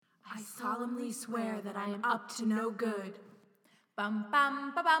solemnly swear that I am up to no good. Bum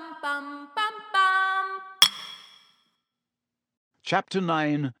bum ba bum bum bum bum. Chapter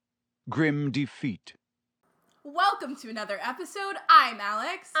 9, Grim Defeat. Welcome to another episode. I'm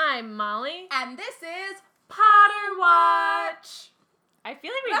Alex. I'm Molly. And this is Potter Watch. I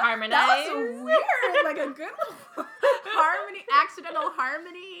feel like we harmonized. That was weird. Like a good little harmony, accidental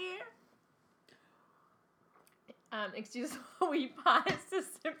harmony. Excuse me, we paused to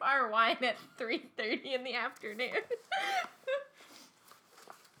sip our wine at 3:30 in the afternoon.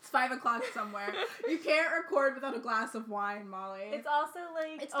 It's 5 o'clock somewhere. You can't record without a glass of wine, Molly. It's also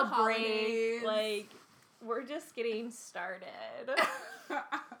like It's a the break. holidays. Like, we're just getting started.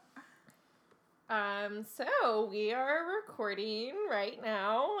 So we are recording right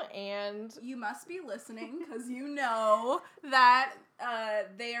now, and you must be listening because you know that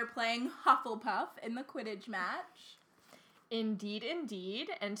they are playing Hufflepuff in the Quidditch match. indeed,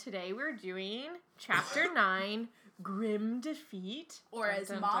 and today we're doing Chapter 9, Grim Defeat. Or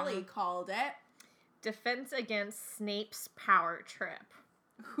as Molly called it, Defense against Snape's Power Trip.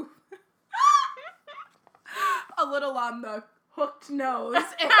 a little on the hooked nose,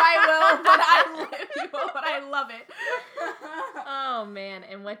 if I will, but I love it. Oh man,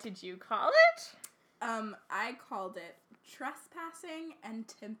 and what did you call it? I called it Trespassing and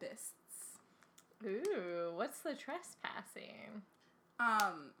Tempests. Ooh, what's the trespassing? I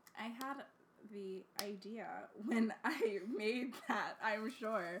had the idea when I made that, I'm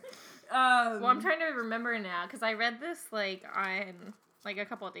sure. Well, I'm trying to remember now, because I read this, on a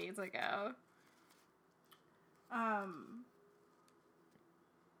couple of days ago.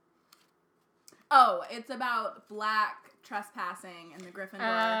 Oh, it's about Black trespassing in the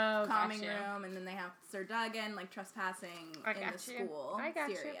Gryffindor common gotcha. room, and then they have Sir Duggan, trespassing in the school. I got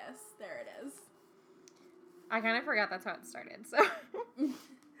Sirius. you. There it is. I kind of forgot that's how it started, so.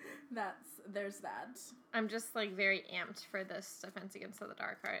 There's that. I'm just, very amped for this Defense Against the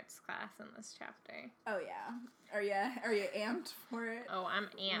Dark Arts class in this chapter. Oh, yeah. Are you amped for it? Oh, I'm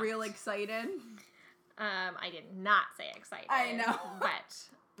amped. Real excited? I did not say excited. I know. But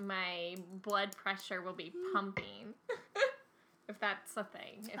my blood pressure will be pumping. If that's a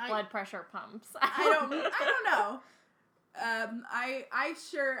thing. If blood pressure pumps. I don't know. I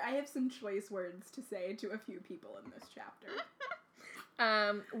have some choice words to say to a few people in this chapter.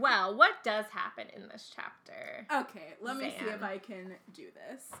 Well, what does happen in this chapter? Okay, let me see if I can do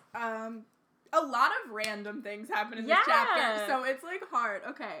this. A lot of random things happen in this chapter, so it's hard.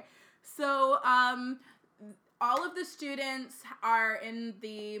 Okay, so all of the students are in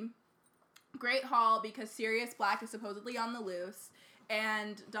the Great Hall because Sirius Black is supposedly on the loose,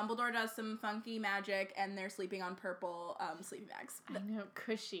 and Dumbledore does some funky magic, and they're sleeping on purple sleeping bags. I know,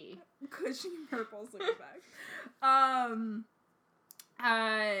 cushy purple sleeping bags.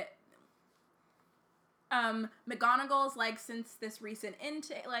 McGonagall's since this recent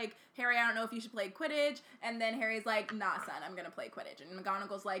intake, Harry, I don't know if you should play Quidditch, and then Harry's nah, son, I'm gonna play Quidditch, and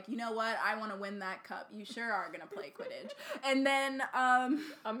McGonagall's you know what, I want to win that cup, you sure are gonna play Quidditch, and then,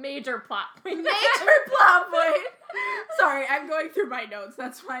 a major plot point. Sorry, I'm going through my notes,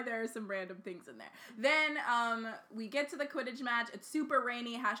 that's why there are some random things in there. Then, we get to the Quidditch match, it's super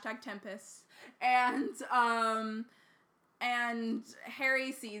rainy, #Tempest, and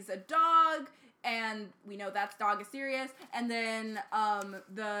Harry sees a dog, and we know that dog is Sirius, and then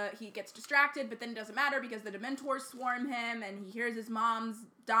he gets distracted, but then it doesn't matter because the Dementors swarm him, and he hears his mom's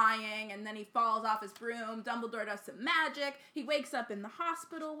dying, and then he falls off his broom. Dumbledore does some magic. He wakes up in the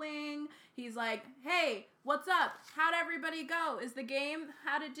hospital wing. He's like, hey, what's up? How'd everybody go? Is the game?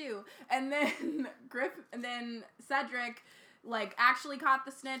 How'd it do? And then Cedric actually caught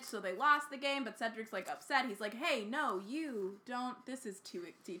the snitch, so they lost the game, but Cedric's, upset. He's like, hey, no, you don't, this is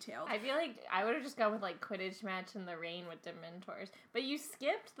too detailed. I feel like I would have just gone with, Quidditch match in the rain with Dementors. But you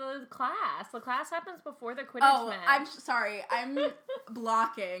skipped the class. The class happens before the Quidditch match. I'm sorry. I'm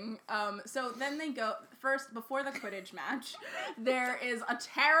blocking. So then they go, first, before the Quidditch match, there is a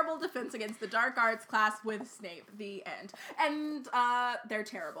terrible Defense Against the Dark Arts class with Snape. The end. And, they're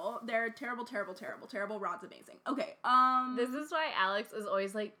terrible. They're terrible. Rod's amazing. Okay, This is why Alex is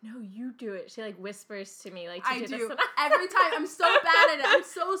always no, you do it. She, whispers to me, to I do do. this. Every time. I'm so bad at it. I'm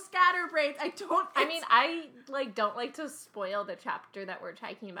so scatterbrained. I don't like to spoil the chapter that we're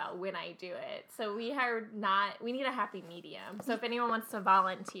talking about when I do it. So we need a happy medium. So if anyone wants to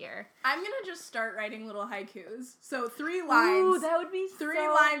volunteer. I'm gonna just start writing little haikus. So 3 lines. Ooh, that would be 3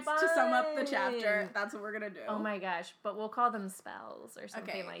 so lines fun. to sum up the chapter. That's what we're gonna do. Oh my gosh, but we'll call them spells or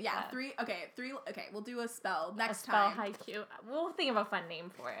something that. Yeah, 3, okay, we'll do a spell next time. time. A spell haiku. We'll think of a fun name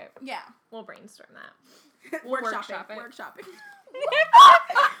for it. Yeah. We'll brainstorm that. Workshopping.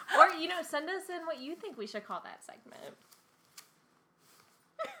 Or, send us in what you think we should call that segment.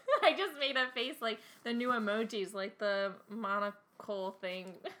 I just made a face like the new emojis, like the monocle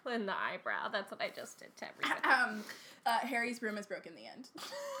thing in the eyebrow. That's what I just did to everybody. Harry's broom is broken in the end.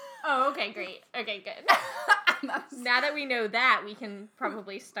 Oh, okay, great. Okay, good. Now that we know that, we can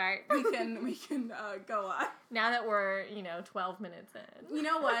probably start. We can go on. Now that we're, 12 minutes in. You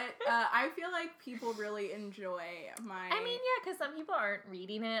know what? I feel like people really enjoy my... I mean, yeah, because some people aren't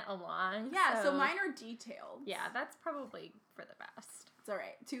reading it along. Yeah, so mine are detailed. Yeah, that's probably for the best. It's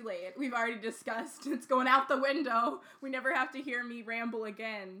alright. Too late. We've already discussed. It's going out the window. We never have to hear me ramble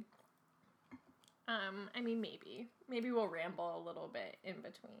again. I mean, maybe. Maybe we'll ramble a little bit in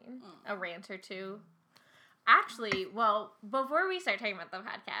between. A rant or two. Actually, well, before we start talking about the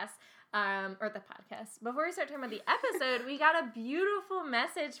podcast, before we start talking about the episode, we got a beautiful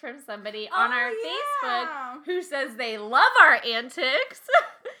message from somebody on our Facebook who says they love our antics.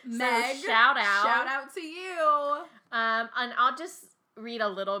 Meg, so shout out. Shout out to you. And I'll just read a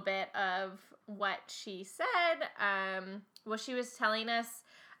little bit of what she said. Well, she was telling us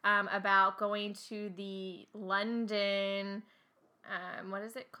about going to the London, what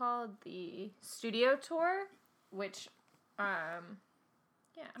is it called? The studio tour, which,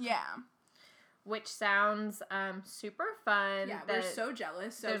 which sounds super fun. Yeah, we're so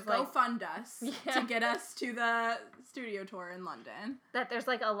jealous. So go fund us to get us to the studio tour in London. That there's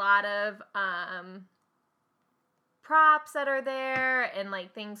like a lot of props that are there and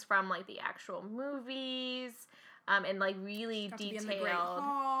like things from like the actual movies. And like really detailed.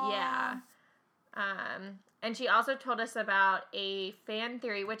 Yeah. And she also told us about a fan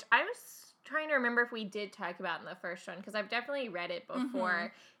theory, which I was trying to remember if we did talk about in the first one, because I've definitely read it before.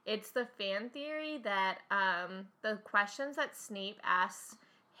 Mm-hmm. It's the fan theory that the questions that Snape asks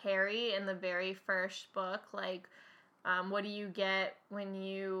Harry in the very first book, like, what do you get when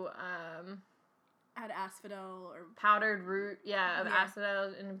you add asphodel or powdered root, of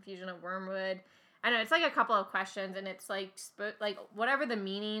asphodel, an infusion of wormwood. I know, it's like a couple of questions, and it's like whatever the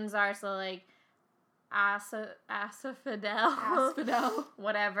meanings are. So like asphodel,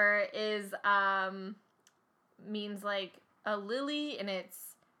 whatever is means like a lily, and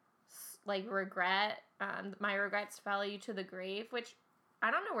it's like regret. My regrets follow you to the grave, which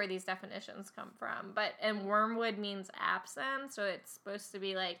I don't know where these definitions come from, and wormwood means absent, so it's supposed to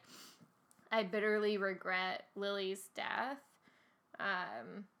be like I bitterly regret Lily's death.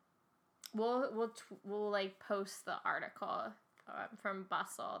 We'll like post the article from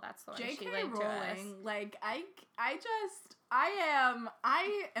Bustle. That's the one she linked to us. Like I'm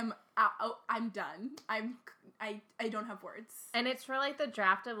done. I don't have words. And it's for like the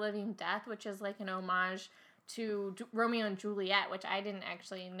Draft of Living Death, which is like an homage to Romeo and Juliet, which I didn't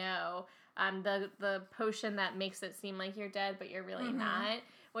actually know. The potion that makes it seem like you're dead, but you're really not,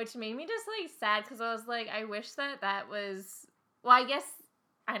 which made me just like sad because I was like, I wish that was. Well, I guess.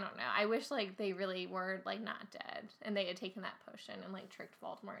 I don't know. I wish, like, they really were, like, not dead. And they had taken that potion and, like, tricked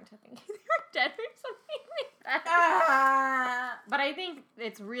Voldemort into thinking they were dead or something like that. But I think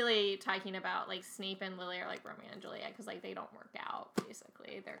it's really talking about, like, Snape and Lily are, like, Romeo and Juliet. Because, like, they don't work out,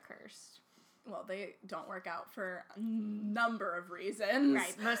 basically. They're cursed. Well, they don't work out for a number of reasons.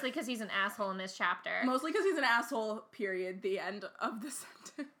 Right. Mostly because he's an asshole in this chapter. Mostly because he's an asshole, period. The end of the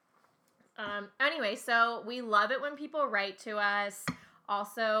sentence. Anyway, so we love it when people write to us.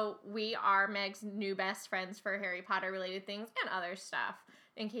 Also, we are Meg's new best friends for Harry Potter related things and other stuff,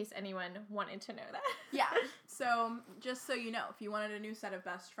 in case anyone wanted to know that. Yeah. So, just so you know, if you wanted a new set of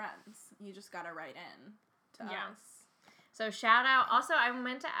best friends, you just gotta write in to us. So, shout out. Also, I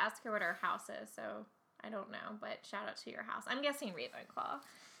meant to ask her what her house is, so I don't know, but shout out to your house. I'm guessing Ravenclaw.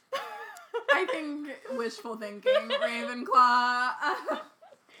 I think wishful thinking, Ravenclaw.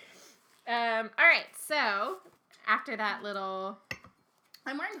 All right, so after that little...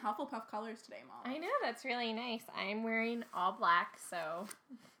 I'm wearing Hufflepuff colors today, Mom. I know, that's really nice. I'm wearing all black, so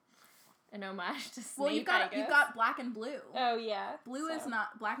an homage to Snape, well, you got black and blue. Oh, yeah.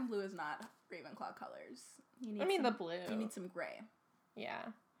 Black and blue is not Ravenclaw colors. The blue. You need some gray. Yeah.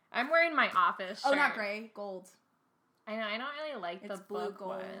 I'm wearing my office shirt. Oh, not gray, gold. I know, I don't really like the blue book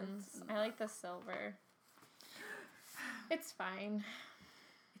gold ones. I like the silver. It's fine.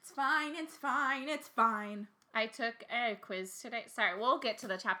 It's fine, it's fine, it's fine. I took a quiz today. Sorry, we'll get to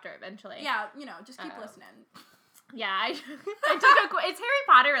the chapter eventually. Yeah, just keep listening. Yeah, I took a quiz. It's Harry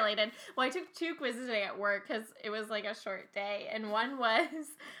Potter related. Well, I took 2 quizzes today at work because it was like a short day. And one was,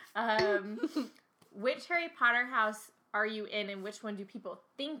 which Harry Potter house are you in and which one do people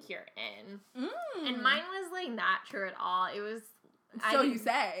think you're in? And mine was like not true at all. It was So you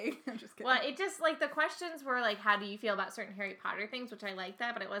say. I'm just kidding. Well, it just, like, the questions were, like, how do you feel about certain Harry Potter things, which I liked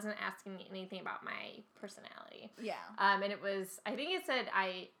that, but it wasn't asking me anything about my personality. Yeah. And it was, I think it said,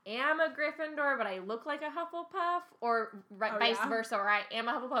 I am a Gryffindor, but I look like a Hufflepuff, or vice versa, or I am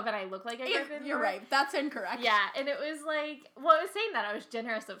a Hufflepuff and I look like a Gryffindor. You're right. That's incorrect. Yeah, and it was like, well, it was saying that I was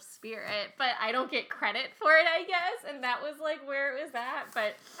generous of spirit, but I don't get credit for it, I guess, and that was, like, where it was at,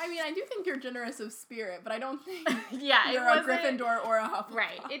 but... I mean, I do think you're generous of spirit, but I don't think yeah, you're a Gryffindor or a Hufflepuff.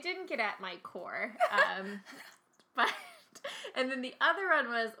 Right. It didn't get at my core. But, and then the other one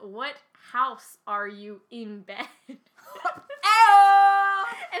was, what house are you in bed? And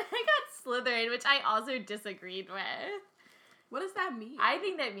I got Slytherin, which I also disagreed with. What does that mean? I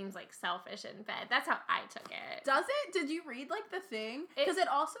think that means, like, selfish in bed. That's how I took it. Does it? Did you read, like, the thing? Because it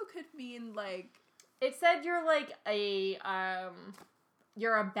also could mean, like... It said you're, like,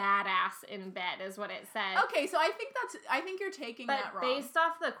 you're a badass in bed, is what it said. Okay, so I think you're taking that wrong. But based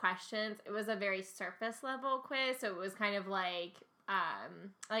off the questions, it was a very surface level quiz, so it was kind of like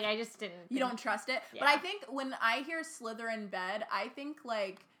I just didn't... You don't trust it? Yeah. But I think when I hear Slytherin bed, I think,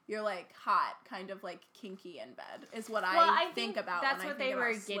 like, you're, like, hot, kind of, like, kinky in bed, is what I think about that's when what I think they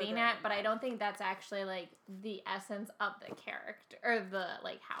were about getting Slytherin at, but I don't think that's actually, like, the essence of the character, or the,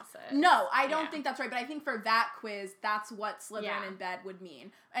 like, houses. No, I don't think that's right, but I think for that quiz, that's what Slytherin in bed would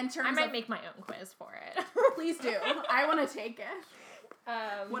mean. In terms I might make my own quiz for it. Please do. I want to take it.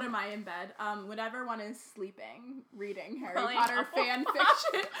 What am I in bed? Whenever one is sleeping, reading Harry Potter fan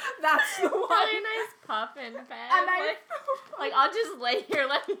fiction, that's the one. Probably a nice puff in bed. Like, I'll just lay here,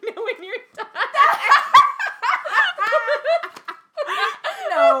 let me know when you're done.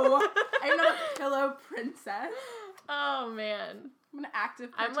 No, I'm not a pillow princess. Oh, man. I'm an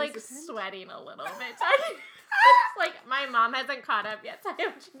active participant. I'm, like, sweating a little bit. Like, my mom hasn't caught up yet, so I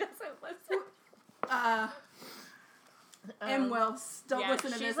hope she doesn't listen. And will still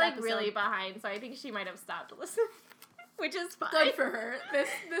listen to this she's, like, episode. really behind, so I think she might have stopped listening, which is fine. Good for her.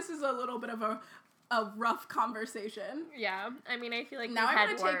 This is a little bit of a rough conversation. Yeah, I mean, I feel like now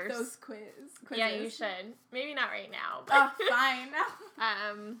I'm gonna take those quizzes. Yeah, you should. Maybe not right now. But fine.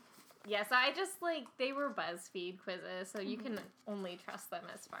 Yeah, so I just, like, they were BuzzFeed quizzes, so you can only trust them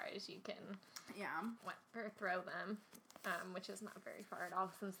as far as you can. Yeah. Or throw them, which is not very far at all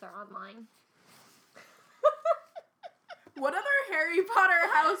since they're online. What other Harry Potter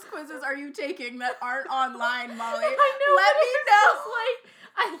house quizzes are you taking that aren't online, Molly? I know. Let me know. Just, like,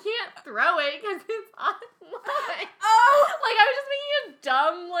 I can't throw it because it's online. Oh! Like, I was just making a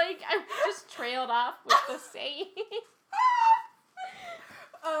dumb, like, I just trailed off with the saying.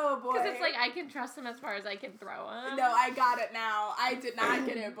 Oh, boy. Because it's like, I can trust them as far as I can throw them. No, I got it now. I did not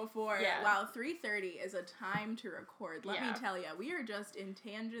get it before. Yeah. Wow, 3:30 is a time to record. Let me tell you, we are just in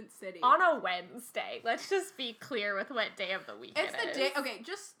Tangent City. On a Wednesday. Let's just be clear with what day of the week it is. It's the day, okay,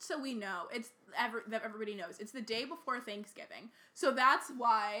 just so we know, that everybody knows, it's the day before Thanksgiving. So that's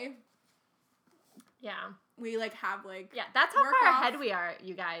why... Yeah. We, like, have, like... Yeah, that's how far ahead we are,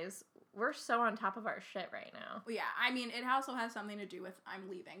 you guys. We're so on top of our shit right now. Yeah, I mean, it also has something to do with I'm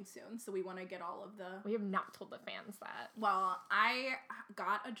leaving soon, so we want to get all of the... We have not told the fans that. Well, I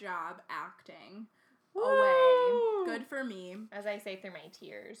got a job acting Woo! away. Good for me. As I say through my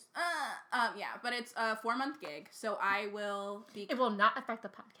tears. Yeah, but it's a 4-month gig, so I will be... It will not affect the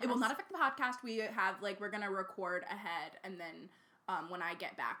podcast. It will not affect the podcast. We have, like, we're going to record ahead, and then when I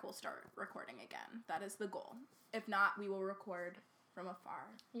get back, we'll start recording again. That is the goal. If not, we will record... from afar.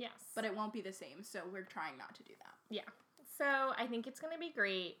 Yes. But it won't be the same, so we're trying not to do that. Yeah. So I think it's going to be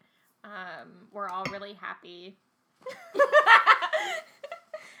great. We're all really happy.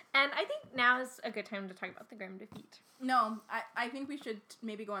 And I think now is a good time to talk about the Grim Defeat. No, I think we should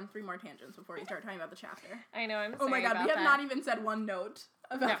maybe go on 3 more tangents before we start talking about the chapter. I know, I'm sorry. Oh my god, we have not even said one note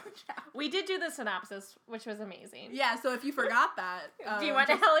about the chapter. We did do the synopsis, which was amazing. Yeah, so if you forgot that... do you want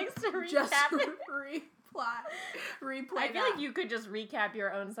Alex to recap just it? Replay I feel like you could just recap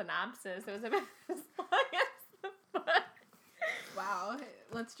your own synopsis. It was about as long as the book. Wow,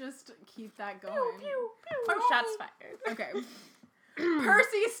 let's just keep that going. Pew, pew, pew. Shots fired. Okay.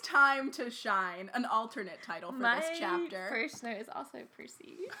 Percy's Time to Shine, an alternate title for this chapter. My first note is also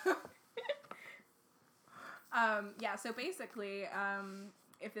Percy. Yeah, so basically,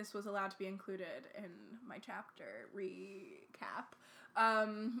 if this was allowed to be included in my chapter recap,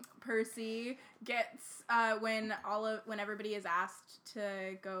 Percy gets, when everybody is asked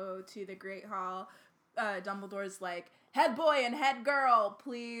to go to the Great Hall, Dumbledore's like, head boy and head girl,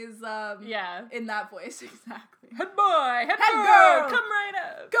 please, yeah. In that voice, exactly. Head boy, head girl, come right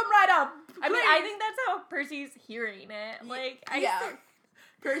up. Come right up, please. I mean, I think that's how Percy's hearing it. Like,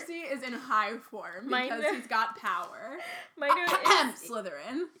 Percy is in high form My because note- he's got power. My note is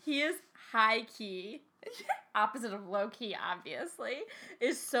Slytherin. he is high key, opposite of low key, obviously,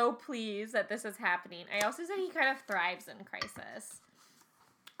 is so pleased that this is happening. I also said he kind of thrives in crisis.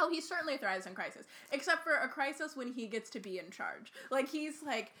 Oh, he certainly thrives in crisis. Except for a crisis when he gets to be in charge. Like, he's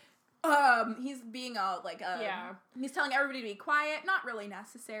like, he's being he's telling everybody to be quiet, not really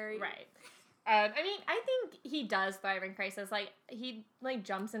necessary. Right. I mean, I think he does thrive in crisis. Like, he, like,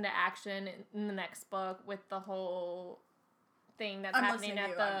 jumps into action in the next book with the whole thing that's happening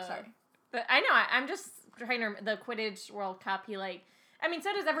at I'm sorry. I know, I'm just trying to, the Quidditch World Cup, he, like, I mean,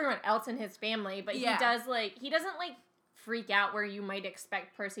 so does everyone else in his family, but he does, like, he doesn't, like, freak out where you might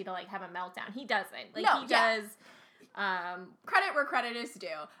expect Percy to, like, have a meltdown. He doesn't. Like, he does... credit where credit is due.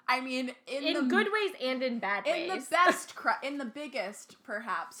 I mean, in good ways and in bad ways. In the biggest,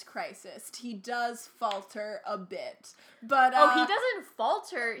 perhaps, crisis, he does falter a bit. But, he doesn't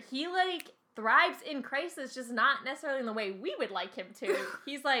falter. He, like, thrives in crisis, just not necessarily in the way we would like him to.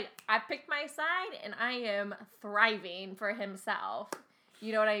 He's like, I picked my side, and I am thriving for himself.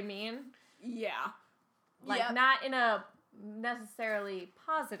 You know what I mean? Yeah. Like, not in a necessarily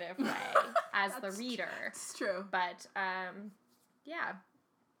positive way as the reader. It's true. But yeah.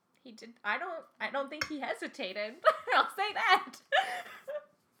 He did I don't think he hesitated. I'll say that.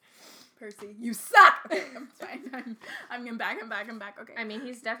 Percy, you suck. Okay, I'm fine. I'm back. Okay. I mean,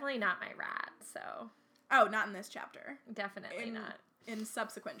 he's definitely not my rat, so oh, not in this chapter. definitely not. In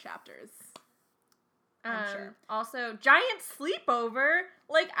subsequent chapters. I'm sure. Also, giant sleepover.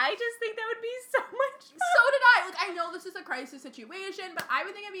 Like, I just think that would be so much fun. So did I. Like, I know this is a crisis situation, but I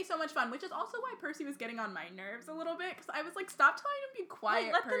would think it'd be so much fun, which is also why Percy was getting on my nerves a little bit, because I was like, stop telling him to be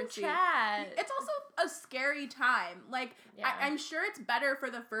quiet, let Percy. them chat. It's also a scary time. Like, Yeah. I'm sure it's better for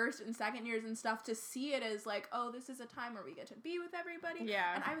the first and second years and stuff to see it as like, oh, this is a time where we get to be with everybody.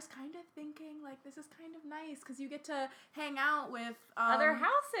 Yeah. And I was kind of thinking, like, this is kind of nice, because you get to hang out with Other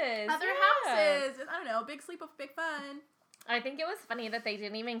houses. houses. I don't know, big sleep of big fun. I think it was funny that they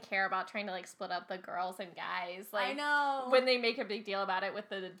didn't even care about trying to, like, split up the girls and guys. Like, I know. when they make a big deal about it with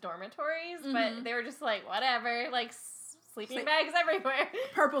the dormitories, but they were just like, whatever, like, sleeping bags everywhere.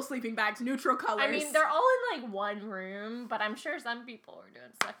 Purple sleeping bags, neutral colors. I mean, they're all in, like, one room, but I'm sure some people were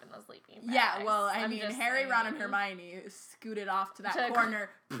doing stuff in the sleeping bags. Yeah, well, I mean, just Harry, saying. Ron, and Hermione scooted off to that corner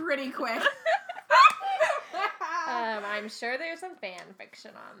pretty quick. I'm sure there's some fan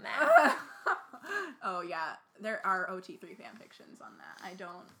fiction on that. Oh, yeah. There are OT3 fan fictions on that. I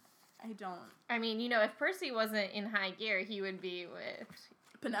don't. I mean, you know, if Percy wasn't in high gear, he would be with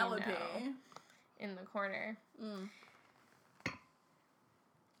Penelope. You know, in the corner. Mm.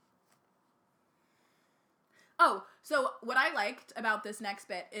 Oh, so what I liked about this next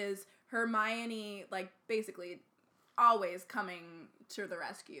bit is Hermione, like, basically always coming to the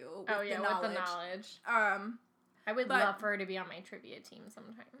rescue with the knowledge. With the knowledge. I would love for her to be on my trivia team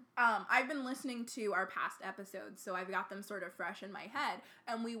sometime. I've been listening to our past episodes, so I've got them sort of fresh in my head,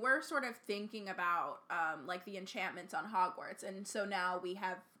 and we were sort of thinking about, like, the enchantments on Hogwarts, and so now we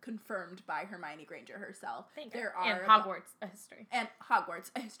have confirmed by Hermione Granger herself. And Hogwarts, a history. And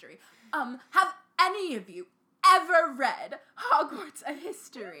Hogwarts, a history. Have any of you ever read Hogwarts, a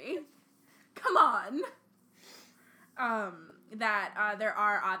history? Come on. That there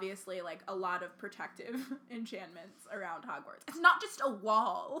are obviously, like, a lot of protective enchantments around Hogwarts. It's not just a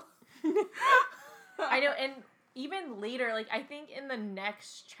wall. I know, and even later, like, I think in the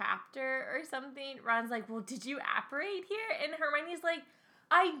next chapter or something, Ron's like, well, did you apparate here? And Hermione's like,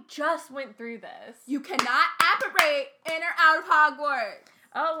 I just went through this. You cannot apparate in or out of Hogwarts.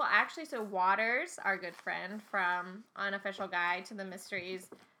 Oh, well, actually, so Waters, our good friend from Unofficial Guide to the Mysteries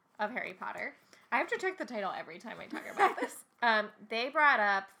of Harry Potter. I have to check the title every time I talk about this. They brought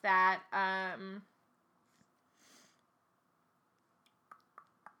up that,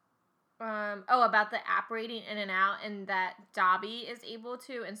 about the apparating in and out, and that Dobby is able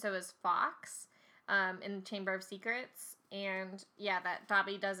to, and so is Fawkes, in Chamber of Secrets. And yeah, that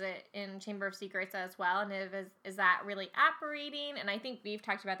Dobby does it in Chamber of Secrets as well. And is that really apparating? And I think we've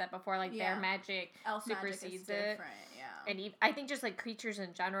talked about that before, like their magic Elf supersedes magic is it. different, yeah. And I think just like creatures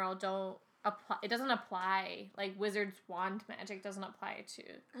in general don't apply. It doesn't apply. Like wizards' wand magic doesn't apply to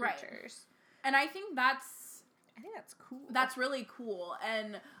creatures. Right. And I think that's cool. That's really cool.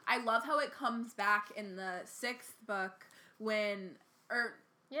 And I love how it comes back in the 6th book in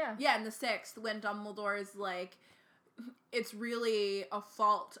the 6th when Dumbledore is like, it's really a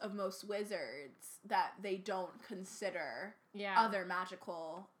fault of most wizards that they don't consider other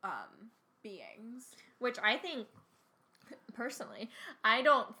magical beings. Which I think personally, I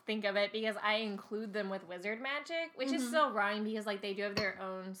don't think of it because I include them with wizard magic, which is still wrong because, like, they do have their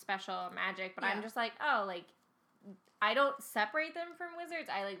own special magic, but I'm just like, oh, like, I don't separate them from wizards.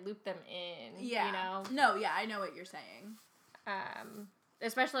 I, like, loop them in, you know? No, yeah, I know what you're saying.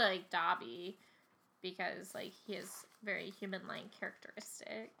 Especially, like, Dobby, because, like, he has very human-like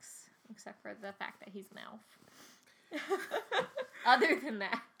characteristics, except for the fact that he's an elf. Other than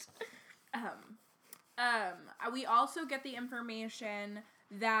that. We also get the information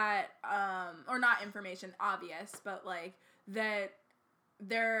that, or not information, obvious, but, like, that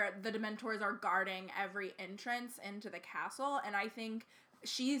the Dementors are guarding every entrance into the castle, and I think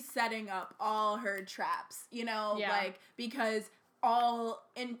she's setting up all her traps, you know, like, because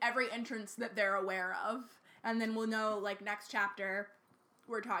in every entrance that they're aware of, and then we'll know, like, next chapter,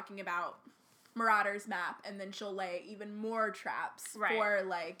 we're talking about Marauder's map, and then she'll lay even more traps for,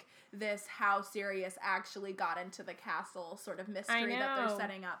 like, this how Sirius actually got into the castle sort of mystery that they're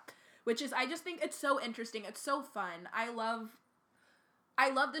setting up, which is, I just think it's so interesting. It's so fun. I love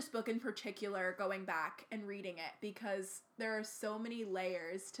this book in particular, going back and reading it, because there are so many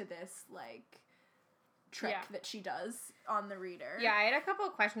layers to this, like, trick that she does on the reader. Yeah, I had a couple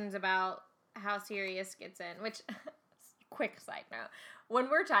of questions about how Sirius gets in, which, quick side note, when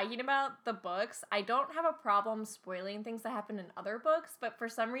we're talking about the books, I don't have a problem spoiling things that happen in other books, but for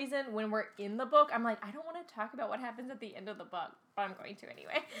some reason, when we're in the book, I'm like, I don't want to talk about what happens at the end of the book, but I'm going to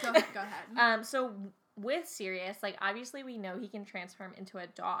anyway. Go ahead. So with Sirius, like, obviously we know he can transform into a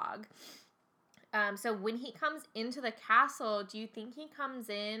dog. So when he comes into the castle, do you think he comes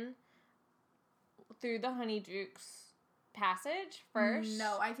in through the Honeydukes passage first?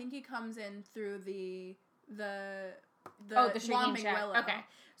 No, I think he comes in through the Shrieking Shack. Okay,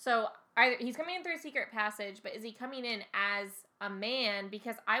 so either he's coming in through a secret passage, but is he coming in as a man?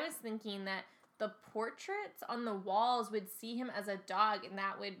 Because I was thinking that the portraits on the walls would see him as a dog, and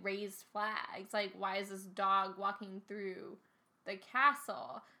that would raise flags. Like, why is this dog walking through the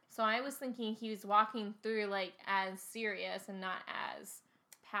castle? So I was thinking he was walking through, like, as Sirius and not as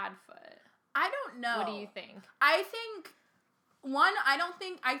Padfoot. I don't know. What do you think? I think...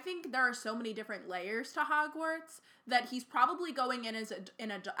 I think there are so many different layers to Hogwarts that he's probably going in as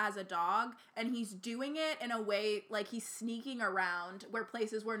a dog, and he's doing it in a way, like, he's sneaking around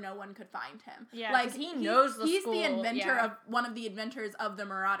places where no one could find him. Yeah, like, he knows the he's school. He's the inventor of one of the inventors of the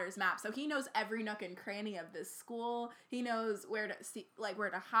Marauders map, so he knows every nook and cranny of this school. He knows where to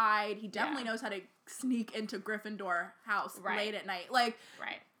hide. He definitely knows how to sneak into Gryffindor house late at night. Like,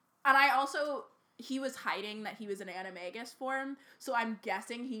 and I also... He was hiding that he was an Animagus form, so I'm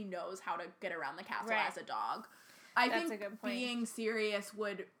guessing he knows how to get around the castle as a dog. That's think a good point. Being Sirius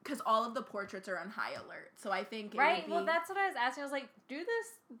would, because all of the portraits are on high alert, so I think well, that's what I was asking. I was like, do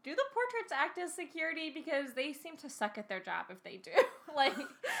the portraits act as security? Because they seem to suck at their job if they do. Like, I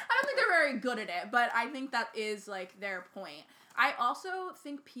don't think they're very good at it, but I think that is, like, their point. I also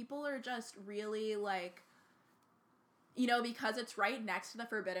think people are just really, like... You know, because it's right next to the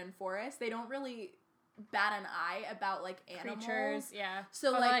Forbidden Forest, they don't really bat an eye about, like, animals. Creatures, yeah.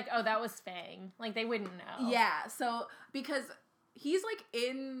 So, like, oh, that was Fang. Like, they wouldn't know. Yeah, so, because he's, like,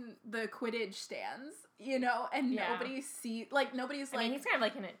 in the Quidditch stands, you know, and nobody's like... I mean, he's kind of,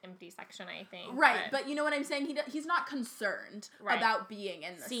 like, in an empty section, I think. Right, but you know what I'm saying? He's not concerned about being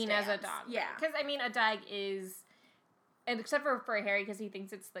in the Seen stands. as a dog. Yeah. Because, I mean, a dog is... And except for Harry, because he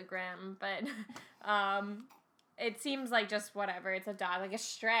thinks it's the Grim, but... It seems like just whatever. It's a dog, like a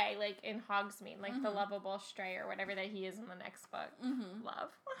stray, like in Hogsmeade, like the lovable stray or whatever that he is in the next book.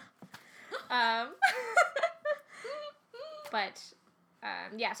 Love. But,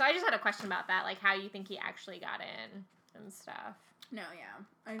 yeah, so I just had a question about that, like how you think he actually got in and stuff. No, yeah.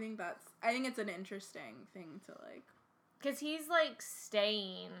 I think it's an interesting thing to, like... Because he's, like,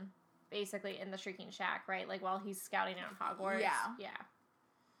 staying, basically, in the Shrieking Shack, right? Like, while he's scouting out Hogwarts. Yeah.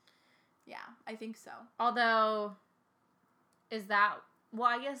 Yeah, I think so. Although, is that... Well,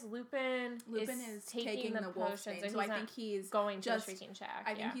 I guess Lupin is taking the potion, so I think he's going to the Shrieking Shack.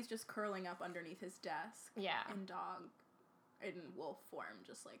 I think he's just curling up underneath his desk. Yeah. In wolf form,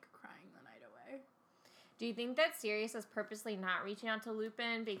 just, like, crying the night away. Do you think that Sirius is purposely not reaching out to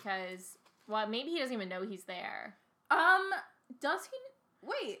Lupin because... Well, maybe he doesn't even know he's there. Does he...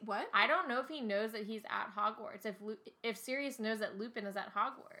 Wait, what? I don't know if he knows that he's at Hogwarts. If Sirius knows that Lupin is at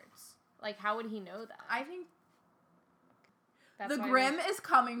Hogwarts... Like, how would he know that? I think the Grim is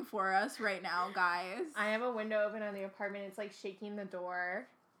coming for us right now, guys. I have a window open on the apartment. It's, like, shaking the door.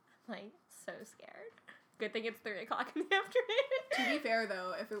 I'm, like, so scared. Good thing it's 3 o'clock in the afternoon. To be fair,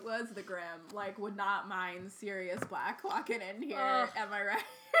 though, if it was the Grim, like, would not mind Sirius Black walking in here. Am I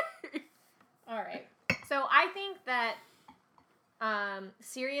right? All right. So I think that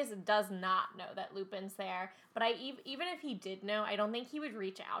Sirius does not know that Lupin's there, but even if he did know, I don't think he would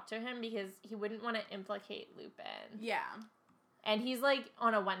reach out to him because he wouldn't want to implicate Lupin. Yeah. And he's like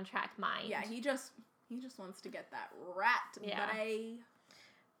on a one-track mind. Yeah, he just wants to get that rat, buddy.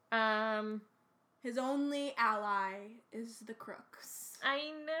 His only ally is the crooks.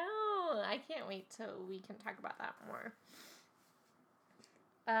 I know. I can't wait till we can talk about that more.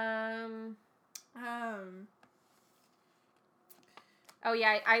 Oh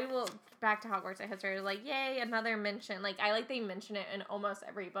yeah, I will back to Hogwarts History. Like, yay, another mention. Like, I like they mention it in almost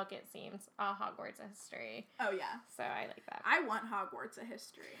every book, it seems. Hogwarts History. Oh yeah. So I like that. I want Hogwarts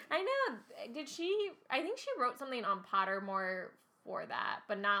History. I know. I think she wrote something on Pottermore for that,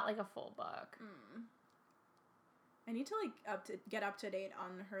 but not like a full book. I need to get up to date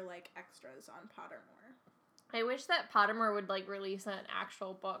on her like extras on Pottermore. I wish that Pottermore would like release an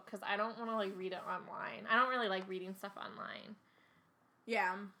actual book because I don't want to like read it online. I don't really like reading stuff online.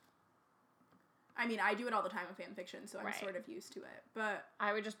 Yeah. I mean, I do it all the time with fan fiction, so I'm sort of used to it. But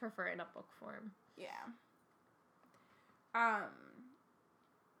I would just prefer it in a book form. Yeah.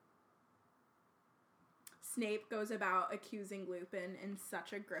 Snape goes about accusing Lupin in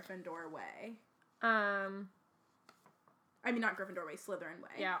such a Gryffindor way. I mean, not Gryffindor way, Slytherin way.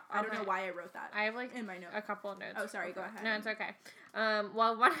 Yeah. I don't know why I wrote that. I have, like, in my notes. a couple of notes. Oh, sorry, go ahead. No, it's okay.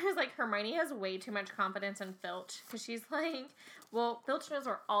 Well, one is, like, Hermione has way too much confidence in Filch, because she's like, well, Filch knows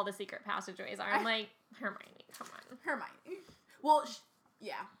where all the secret passageways are. I'm like, Hermione, come on. Hermione. Well,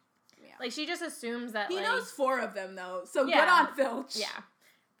 yeah. Like, she just assumes that, he like... knows 4 of them, though, so good on Filch. Yeah.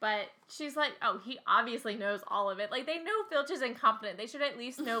 But she's like, oh, he obviously knows all of it. Like, they know Filch is incompetent. They should at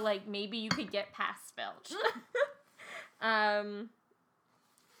least know, like, maybe you could get past Filch. And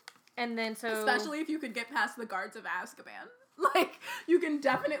then so... Especially if you could get past the guards of Azkaban. Like, you can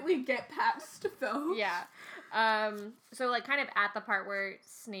definitely get past Filch. Yeah. So, like, kind of at the part where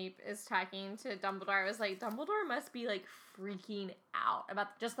Snape is talking to Dumbledore, I was like, Dumbledore must be, like, freaking out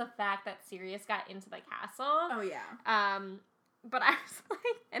about just the fact that Sirius got into the castle. Oh, yeah. But I was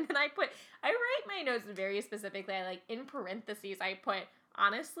like, and then I write my notes very specifically. I, like, in parentheses, I put,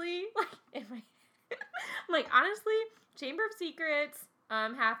 honestly, like, in my... I'm like, honestly, Chamber of Secrets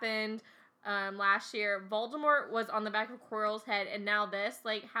happened last year. Voldemort was on the back of Quirrell's head, and now this.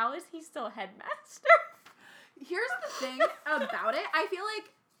 Like, how is he still headmaster? Here's the thing about it. I feel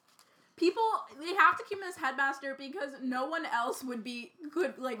like people, they have to keep him as headmaster because no one else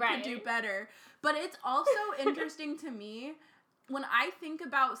could do better. But it's also interesting to me when I think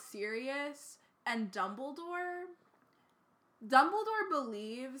about Sirius and Dumbledore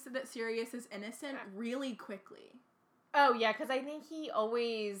believes that Sirius is innocent really quickly. Oh, yeah, because I think he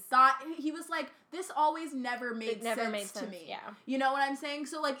always... He was like, this always never made sense to me. Yeah. You know what I'm saying?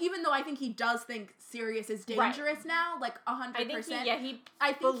 So, like, even though I think he does think Sirius is dangerous now, like, 100%. I think he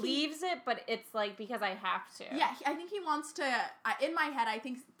believes it, but it's, like, because I have to. Yeah, I think he wants to... in my head, I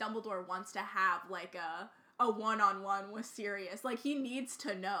think Dumbledore wants to have, like, a one-on-one with Sirius. Like, he needs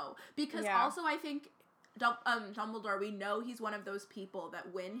to know. Because also, I think... Dumbledore, we know he's one of those people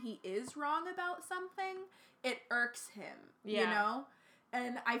that when he is wrong about something, it irks him, you know?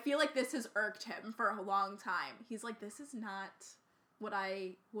 And I feel like this has irked him for a long time. He's like, this is not what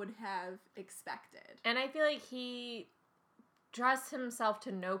I would have expected. And I feel like he trusts himself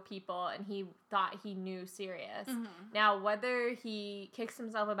to know people, and he thought he knew Sirius. Mm-hmm. Now, whether he kicks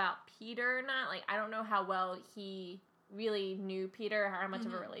himself about Peter or not, like, I don't know how well he really knew Peter, how much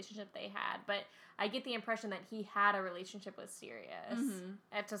of a relationship they had, but I get the impression that he had a relationship with Sirius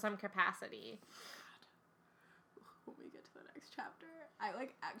to some capacity. When we get to the next chapter, I,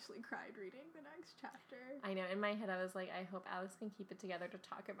 like, actually cried reading the next chapter. I know, in my head I was like, I hope Alice can keep it together to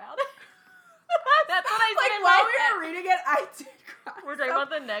talk about it. That's what I said in my head. While we were reading it, I did cry. We're talking about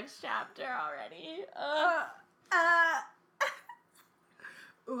the next chapter already.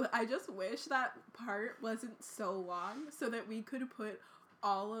 Ooh, I just wish that part wasn't so long so that we could put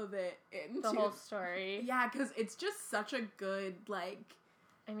all of it into... the whole story. Yeah, because it's just such a good, like...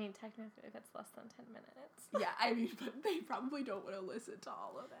 I mean, technically, if it's less than 10 minutes. Yeah, I mean, but they probably don't want to listen to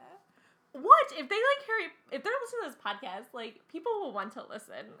all of it. What? If they, like, if they're listening to this podcast, like, people will want to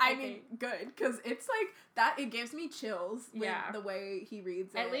listen. I mean, good, because it's, like, that, it gives me chills with the way he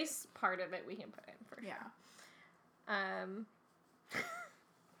reads it. At least part of it we can put in, for sure.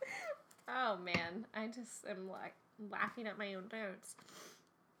 Oh, man. I just am, like, laughing at my own notes.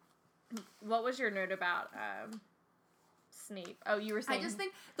 What was your note about, Snape? Oh, you were saying... I just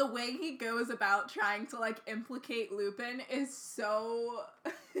think the way he goes about trying to, like, implicate Lupin is so...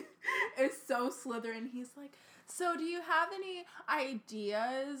 is so Slytherin. He's like, So, do you have any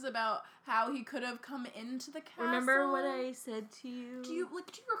ideas about how he could have come into the castle? Remember what I said to you? Do you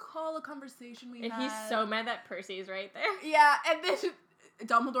recall a conversation we And had? he's so mad that Percy's right there. Yeah, and then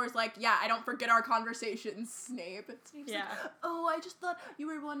Dumbledore's like, yeah, I don't forget our conversations, Snape. And Snape's like, oh, I just thought you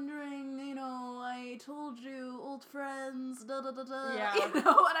were wondering, I told you, old friends, da-da-da-da. Yeah. And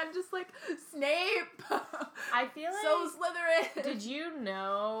I'm just like, Snape! I feel like... So Slytherin! Did you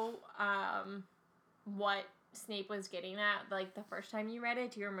know, what Snape was getting at, like, the first time you read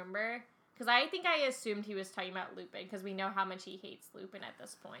it? Do you remember? Because I think I assumed he was talking about Lupin, because we know how much he hates Lupin at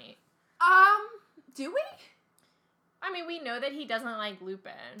this point. Do we? I mean, we know that he doesn't like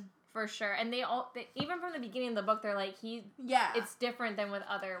Lupin, for sure. And they even from the beginning of the book, they're like, it's different than with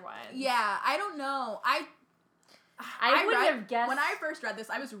other ones. Yeah, I don't know. I wouldn't have guessed. When I first read this,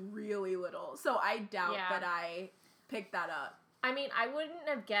 I was really little, so I doubt that I picked that up. I mean, I wouldn't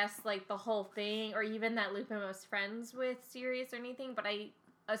have guessed, like, the whole thing, or even that Lupin was friends with Sirius or anything, but I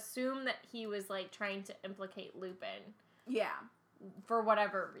assume that he was, like, trying to implicate Lupin. Yeah. For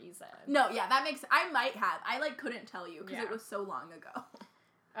whatever reason. No, yeah, that makes... I might have. I, couldn't tell you, because it was so long ago.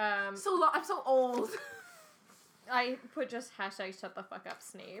 So long. I'm so old. I put just hashtag shut the fuck up,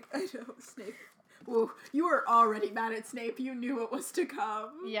 Snape. I know, Snape. Ooh, you were already mad at Snape. You knew it was to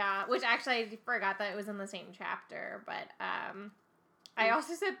come. Yeah, which actually I forgot that it was in the same chapter, but I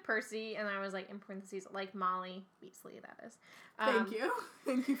also said Percy, and I was like, in parentheses, like Molly Weasley, that is. Thank you.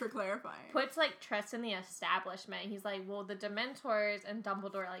 Thank you for clarifying. Puts, like, trust in the establishment. He's like, well, the Dementors, and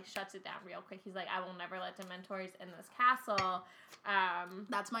Dumbledore, like, shuts it down real quick. He's like, I will never let Dementors in this castle.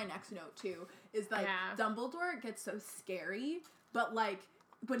 That's my next note, too, is, like, Dumbledore gets so scary, but, like,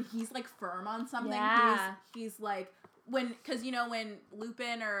 when he's, like, firm on something, he's like, because, when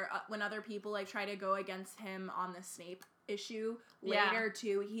Lupin or when other people, like, try to go against him on the Snape issue later,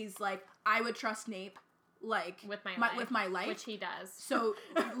 too, he's like, I would trust Snape, like, with my life. Which he does. So,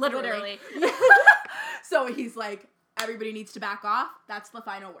 literally. So he's like, everybody needs to back off. That's the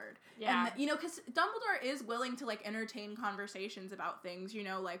final word. Yeah. And, because Dumbledore is willing to, like, entertain conversations about things,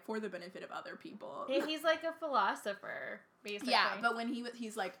 like, for the benefit of other people. He's like a philosopher, basically. Yeah, but when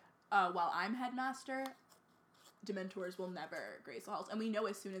he's like, while I'm headmaster, Dementors will never grace the halls. And we know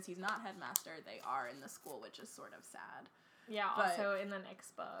as soon as he's not headmaster, they are in the school, which is sort of sad. Yeah, but, also in the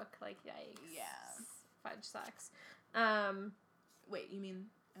next book, like, yikes. Yeah. Fudge sucks. Wait, you mean...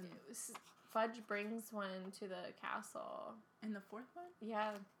 Fudge brings one to the castle. In the fourth one?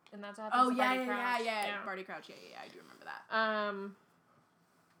 Yeah, and that's what happens to Barty Crouch. Yeah. Barty Crouch, yeah, I do remember that.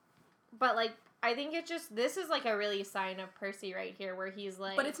 But, like, I think it's just... This is, like, a really sign of Percy right here, where he's,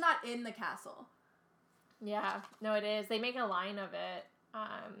 like... But it's not in the castle. Yeah, no, it is. They make a line of it,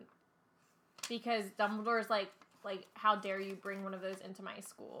 because Dumbledore's like, how dare you bring one of those into my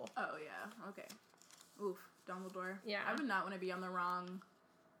school? Oh, yeah, okay. Oof, Dumbledore. Yeah. I would not want to be on the wrong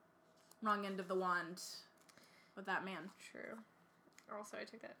end of the wand with that man. True. Also, I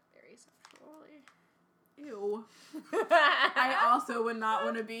took that very sexually. Ew. I also would not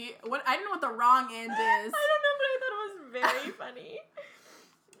want to be... I don't know what the wrong end is. I don't know, but I thought it was very funny.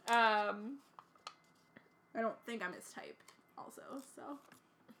 I don't think I'm his type, also, so...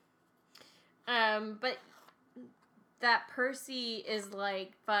 But that Percy is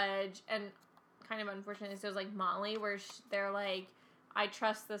like Fudge, and kind of unfortunately, so is like Molly, where they're like, I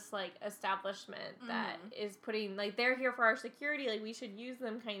trust this, like, establishment that is putting, like, they're here for our security, like, we should use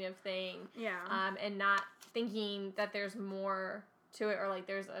them kind of thing. Yeah. And not thinking that there's more to it, or, like,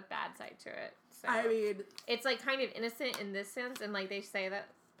 there's a bad side to it. So I mean... It's, like, kind of innocent in this sense, and, like, they say that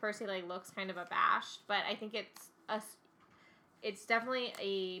Percy, like, looks kind of abashed, but I think it's definitely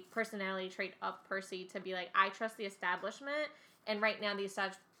a personality trait of Percy to be like, I trust the establishment, and right now the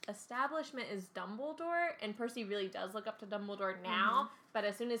establishment is Dumbledore, and Percy really does look up to Dumbledore now, but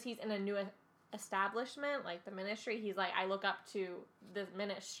as soon as he's in a new establishment, like the Ministry, he's like, I look up to the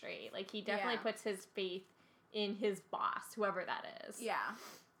Ministry. Like, he definitely puts his faith in his boss, whoever that is. Yeah.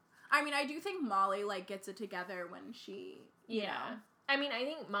 I mean, I do think Molly, like, gets it together when she, you know. I mean, I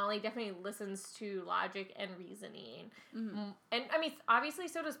think Molly definitely listens to logic and reasoning. And, I mean, obviously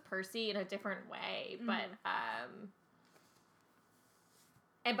so does Percy in a different way, but,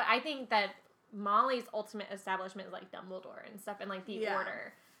 but I think that Molly's ultimate establishment is, like, Dumbledore and stuff, and, like, the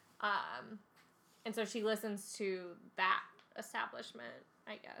Order. And so she listens to that establishment,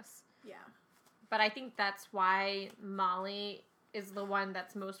 I guess. Yeah. But I think that's why Molly is the one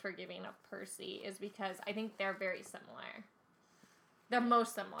that's most forgiving of Percy, is because I think they're very similar. They're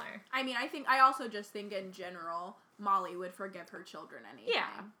most similar. I mean, I also just think in general, Molly would forgive her children anything.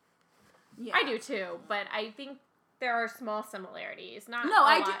 Yeah. I do too, but I think there are small similarities. Not No,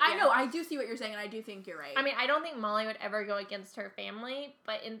 I lot, know. I do see what you're saying, and I do think you're right. I mean, I don't think Molly would ever go against her family,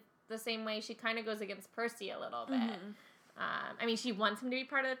 but in the same way, she kind of goes against Percy a little bit. Mm-hmm. I mean, she wants him to be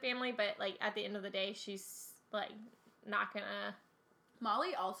part of the family, but, like, at the end of the day, she's, like, not gonna...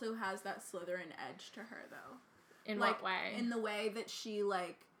 Molly also has that Slytherin edge to her, though. In like, what way? In the way that she,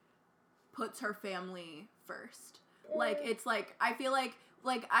 like, puts her family first. Like, it's, like, I feel like,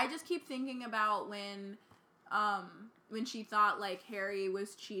 I just keep thinking about when she thought, like, Harry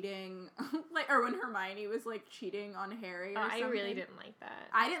was cheating, like, or when Hermione was, like, cheating on Harry or something. I really didn't like that.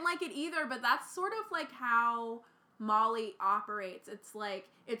 I didn't like it either, but that's sort of, like, how Molly operates. It's like,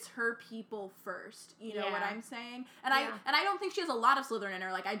 it's her people first. You know what I'm saying? And I don't think she has a lot of Slytherin in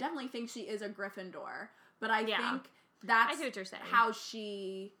her. Like, I definitely think she is a Gryffindor, but I think that's I see what you're saying. how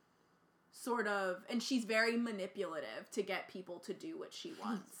she sort of, and she's very manipulative to get people to do what she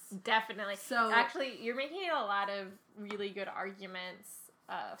wants. Definitely. So actually, you're making a lot of really good arguments.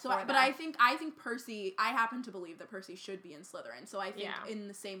 But I think Percy, I happen to believe that Percy should be in Slytherin. So I think in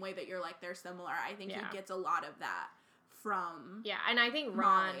the same way that you're like, they're similar, I think he gets a lot of that from and I think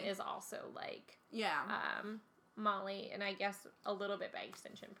Ron is also like Molly, and I guess a little bit by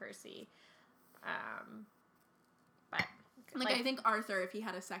extension Percy. But like I think Arthur, if he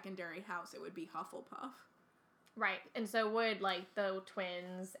had a secondary house, it would be Hufflepuff. Right, and so would, like, the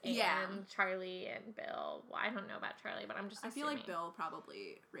twins and Charlie and Bill. Well, I don't know about Charlie, but I'm just assuming. I feel like Bill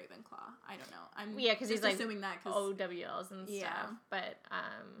probably Ravenclaw. I don't know. I'm because he's, like, assuming that cause, OWLs and stuff. But,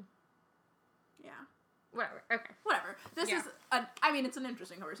 Whatever. Okay. Whatever. This is, I mean, it's an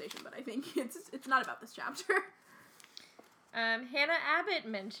interesting conversation, but I think it's not about this chapter. Hannah Abbott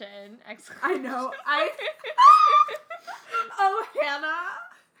mentioned. I know. Oh, Hannah.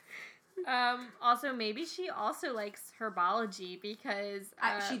 Also, maybe she also likes herbology because...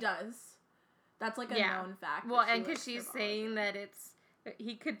 she does. That's, like, a known fact. Well, and because she's saying that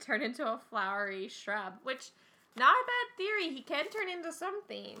he could turn into a flowery shrub, which, not a bad theory. He can turn into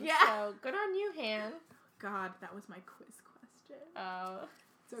something. Yeah. So, good on you, Han. God, that was my quiz question. Oh.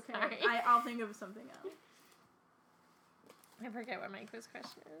 It's okay. Sorry. I'll think of something else. I forget what my quiz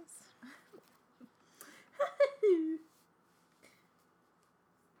question is.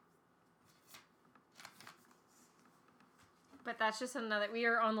 But that's just another... We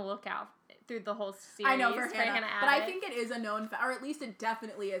are on the lookout through the whole series. I know, for Hannah but I think it is a known fact, or at least it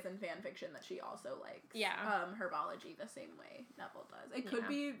definitely is in fan fiction, that she also likes herbology the same way Neville does. It could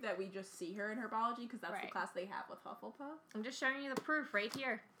be that we just see her in herbology, because that's the class they have with Hufflepuff. I'm just showing you the proof right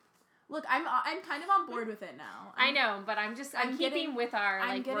here. Look, I'm kind of on board with it now. I know, but I'm keeping with our,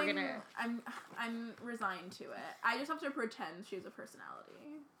 like, we're gonna... I'm resigned to it. I just have to pretend she has a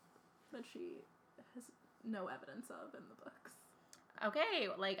personality that she has no evidence of in the books. Okay,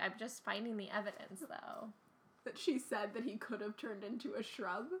 like, I'm just finding the evidence, though. That she said that he could have turned into a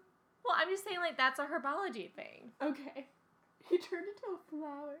shrub? Well, I'm just saying, like, that's a herbology thing. Okay. He turned into a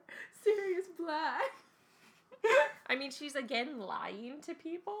flower. Sirius Black. I mean, she's, again, lying to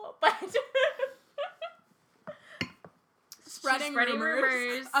people, but... spreading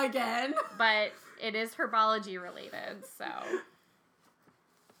rumors. Again. But it is herbology related, so...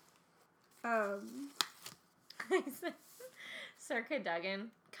 Sir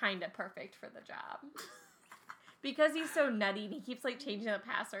Cadogan, kind of perfect for the job. Because he's so nutty and he keeps, like, changing the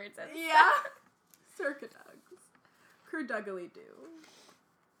passwords and stuff. Sir Cadougly do.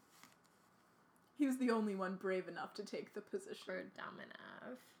 He was the only one brave enough to take the position. For dumb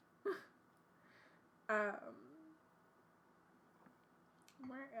enough.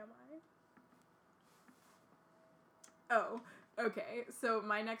 Where am I? Oh, okay. So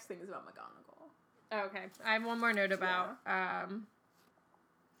my next thing is about McGonagall. Okay. I have one more note about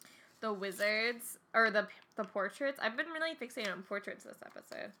the wizards, or the portraits. I've been really fixated on portraits this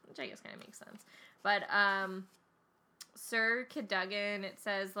episode, which I guess kind of makes sense. But, Sir Cadogan, it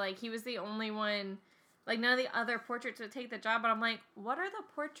says, like, he was the only one, like, none of the other portraits would take the job, but I'm like, what are the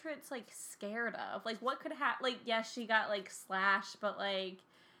portraits, like, scared of? Like, what could happen? Like, yes, she got, like, slashed, but, like,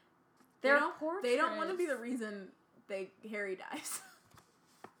 they're portraits. They don't want to be the reason Harry dies.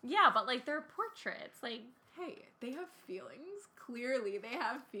 Yeah, but, like, they're portraits, like... Hey, they have feelings. Clearly, they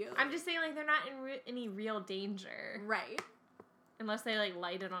have feelings. I'm just saying, like, they're not in any real danger. Right. Unless they, like,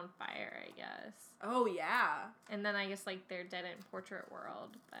 light it on fire, I guess. Oh, yeah. And then I guess, like, they're dead in portrait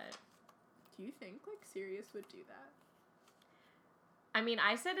world, but... Do you think, like, Sirius would do that? I mean,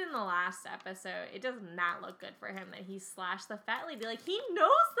 I said in the last episode, it does not look good for him that he slashed the fat lady. Like, he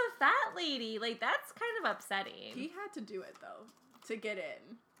knows the fat lady. Like, that's kind of upsetting. He had to do it, though, to get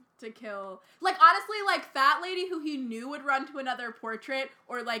in. to kill. Like, honestly, like, that lady who he knew would run to another portrait,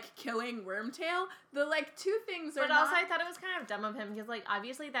 or, like, killing Wormtail, the, like, two things are But not... also, I thought it was kind of dumb of him, because, like,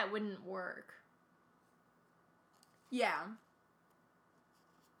 obviously that wouldn't work. Yeah.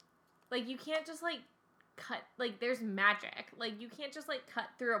 Like, you can't just, like, cut, like, there's magic. Like, you can't just, like, cut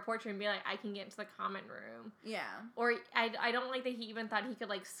through a portrait and be like, I can get into the common room. Yeah. Or, I don't like that he even thought he could,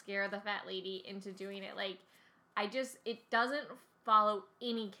 like, scare the fat lady into doing it. Like, it doesn't follow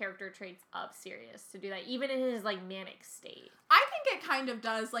any character traits of Sirius to do that, even in his, like, manic state. I think it kind of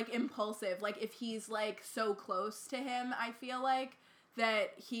does, like, impulsive. Like, if he's, like, so close to him, I feel like,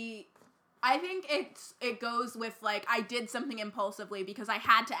 that he... I think it goes with, like, I did something impulsively because I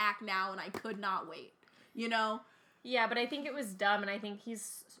had to act now and I could not wait. You know? Yeah, but I think it was dumb, and I think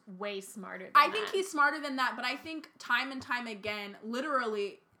he's way smarter than I think he's smarter than that, but I think time and time again,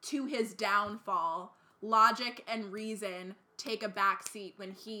 literally, to his downfall, logic and reason take a back seat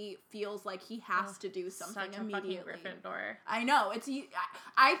when he feels like he has to do something immediately. Such a fucking Gryffindor. I know.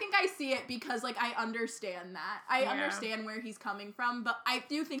 I think I see it because, like, I understand that. I understand where he's coming from, but I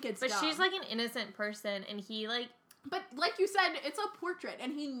do think it's dumb. She's, like, an innocent person, and he, like... But, like you said, it's a portrait,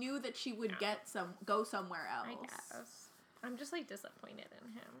 and he knew that she would go somewhere else. I guess. I'm just, like, disappointed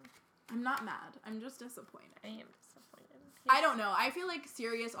in him. I'm not mad. I'm just disappointed. I am disappointed. I don't know. I feel like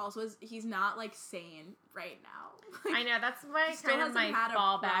Sirius also he's not, like, sane right now. Like, I know, that's kind of my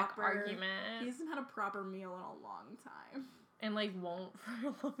fallback argument. He hasn't had a proper meal in a long time. And, like, won't for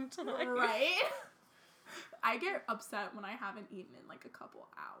a long time. Right? I get upset when I haven't eaten in, like, a couple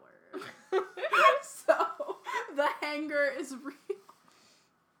hours. So, the hanger is real.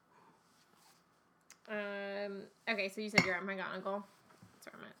 Okay, so you said you're at McGonagall. That's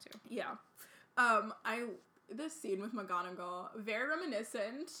where I'm at, too. Yeah. This scene with McGonagall, very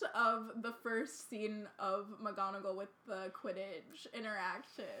reminiscent of the first scene of McGonagall with the Quidditch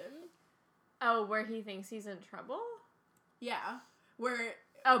interaction. Oh, where he thinks he's in trouble? Yeah. Where...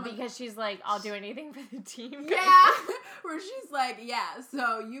 Oh, because she's like, I'll do anything for the team. Yeah. Where she's like, yeah,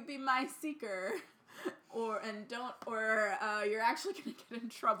 so you be my seeker. Or you're actually gonna get in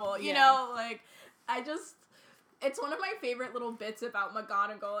trouble. You know, like, it's one of my favorite little bits about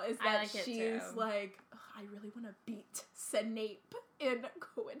McGonagall is that she's like, I really want to beat Snape in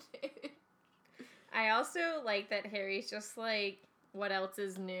Quidditch. I also like that Harry's just like, what else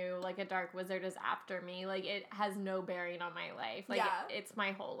is new? Like, a dark wizard is after me. Like, it has no bearing on my life. Like, it's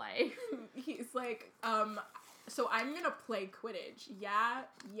my whole life. He's like, so I'm gonna play Quidditch. Yeah,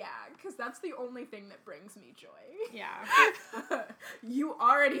 because that's the only thing that brings me joy. Yeah. You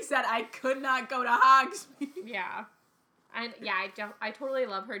already said I could not go to Hogsmeade. Yeah. And, yeah, I totally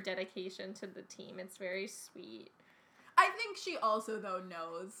love her dedication to the team. It's very sweet. I think she also, though,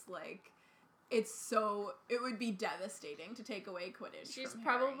 knows, like, it would be devastating to take away Quidditch. She's from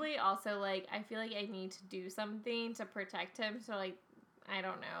probably Harry. Also, like, I feel like I need to do something to protect him, so, like, I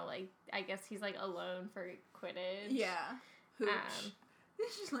don't know, like, I guess he's, like, alone for Quidditch. Yeah. Hooch.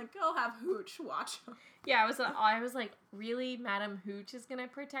 She's like, I'll have Hooch watch him. Yeah, I was like, really? Madam Hooch is gonna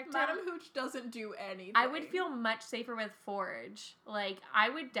protect him? Madam Hooch doesn't do anything. I would feel much safer with Forge. Like, I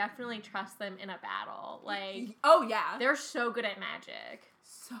would definitely trust them in a battle. Like, oh, yeah. They're so good at magic.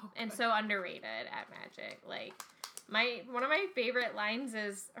 So good. And so underrated at magic. Like, one of my favorite lines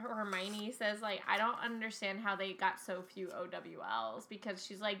is Hermione says, like, I don't understand how they got so few OWLs, because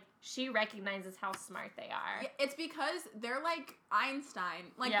she's like, she recognizes how smart they are. Yeah, it's because they're like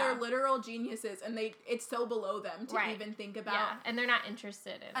Einstein. Like, they're literal geniuses, and it's so below them to even think about. Yeah, and they're not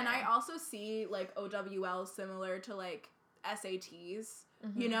interested in it. And I also see, like, OWLs similar to, like, SATs.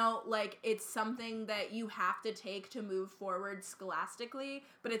 Mm-hmm. You know, like, it's something that you have to take to move forward scholastically,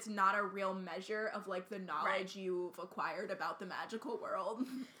 but it's not a real measure of, like, the knowledge you've acquired about the magical world.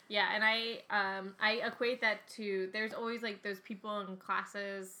 Yeah, and I equate that to, there's always, like, those people in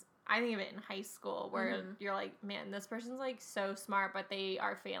classes, I think of it in high school, where you're like, man, this person's, like, so smart, but they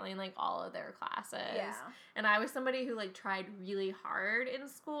are failing, like, all of their classes. Yeah. And I was somebody who, like, tried really hard in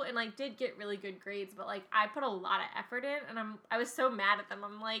school and, like, did get really good grades, but, like, I put a lot of effort in, and I was so mad at them.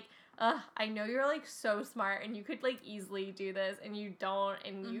 I'm like, I know you're, like, so smart, and you could, like, easily do this, and you don't,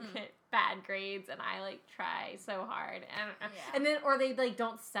 and you get bad grades, and I, like, try so hard. And then, or they, like,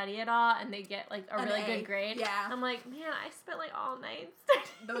 don't study at all, and they get, like, a really good grade. Yeah. I'm like, man, I spent, like, all night studying.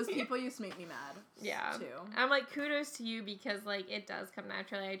 Those people used to make me mad. Yeah. Too. I'm like, kudos to you, because, like, it does come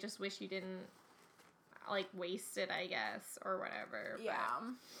naturally. I just wish you didn't, like, waste it, I guess, or whatever. Yeah.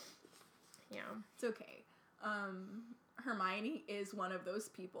 But, yeah. It's okay. Hermione is one of those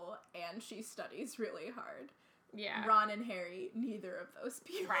people, and she studies really hard. Yeah. Ron and Harry, neither of those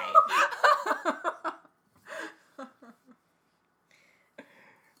people. Right.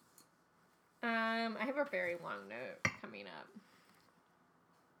 I have a very long note coming up.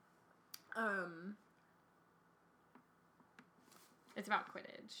 It's about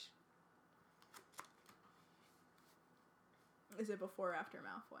Quidditch. Is it before or after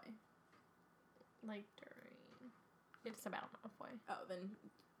Malfoy? Like during. It's about Malfoy. Oh, then.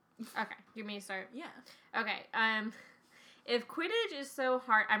 Okay, you may start. Yeah. Okay. If Quidditch is so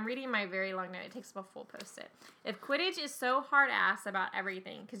hard, I'm reading my very long note. It takes up a full post-it. If Quidditch is so hard ass about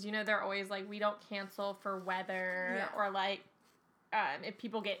everything, because you know they're always like, we don't cancel for weather, or like, if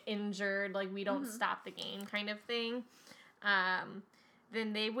people get injured, like we don't stop the game, kind of thing.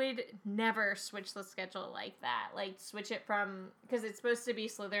 Then they would never switch the schedule like that. Like switch it from, because it's supposed to be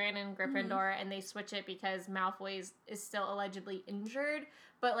Slytherin and Gryffindor, and they switch it because Malfoy is still allegedly injured.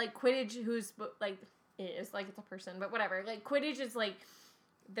 But like Quidditch, who's like. Is like it's a person, but whatever. Like Quidditch is like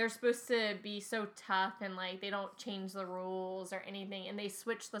they're supposed to be so tough and like they don't change the rules or anything, and they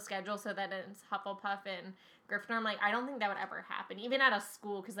switch the schedule so that it's Hufflepuff and Gryffindor. I'm like, I don't think that would ever happen, even at a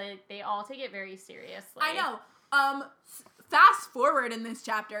school, because they all take it very seriously. I know. Fast forward in this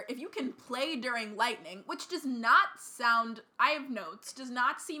chapter, if you can play during lightning, which does not sound, I have notes, does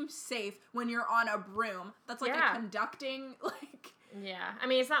not seem safe when you're on a broom. That's like a conducting, like. Yeah, I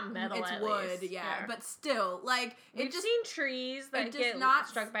mean, it's not metal, it's at wood, least. yeah, but still, like, We've seen trees that get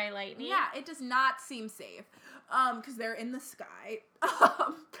struck by lightning. Yeah, it does not seem safe, because they're in the sky,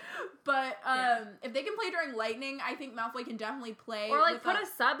 but, if they can play during lightning, I think Malfoy can definitely play. Or, like, put a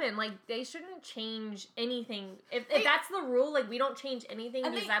sub in, like, they shouldn't change anything. If that's the rule, like, we don't change anything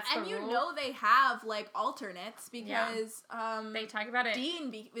because that's the rule. And you know they have, like, alternates, because, they talk about it.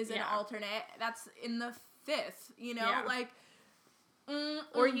 Dean is an alternate, that's in the 5th, you know, like...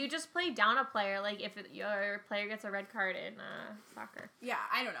 Or you just play down a player, like if your player gets a red card in soccer. Yeah,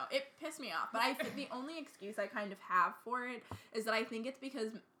 I don't know. It pissed me off. But I think the only excuse I kind of have for it is that I think it's because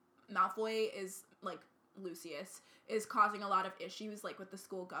Malfoy is, like, Lucius, is causing a lot of issues, like, with the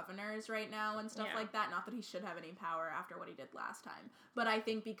school governors right now and stuff like that. Not that he should have any power after what he did last time. But I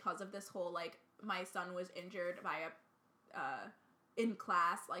think because of this whole, like, my son was injured by in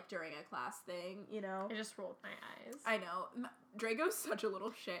class, like, during a class thing, you know? I just rolled my eyes. I know. Draco's such a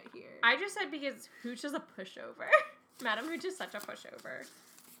little shit here. I just said because Hooch is a pushover. Madam Hooch is such a pushover.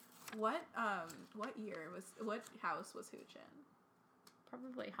 What house was Hooch in?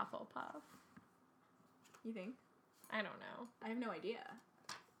 Probably Hufflepuff. You think? I don't know. I have no idea.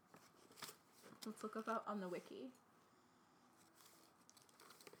 Let's look up on the wiki.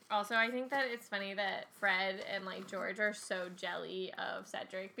 Also, I think that it's funny that Fred and, like, George are so jelly of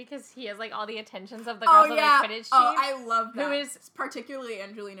Cedric because he has, like, all the attentions of the girls on the Quidditch team. Oh, I love that. Who is particularly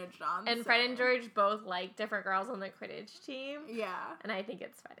Angelina Johnson. And Fred and George both like different girls on the Quidditch team. Yeah. And I think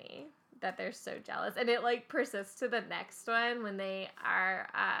it's funny that they're so jealous. And it, like, persists to the next one when they are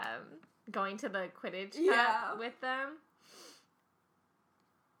going to the Quidditch cup with them.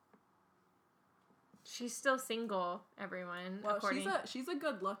 She's still single, everyone. Well, she's a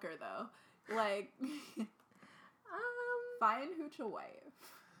good looker though. Like, find Hooch a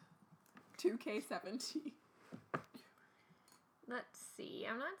wife. 2K17. Let's see.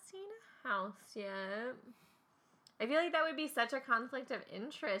 I'm not seeing a house yet. I feel like that would be such a conflict of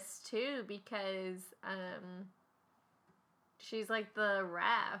interest too, because she's like the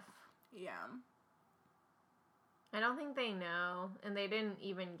ref. Yeah. I don't think they know, and they didn't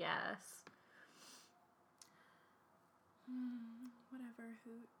even guess. Whatever,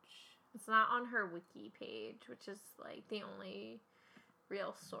 Hooch. It's not on her wiki page, which is, like, the only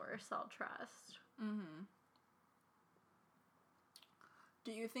real source I'll trust. Mm-hmm.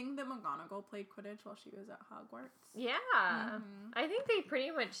 Do you think that McGonagall played Quidditch while she was at Hogwarts? Yeah. Mm-hmm. I think they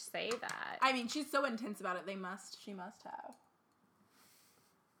pretty much say that. I mean, she's so intense about it, she must have.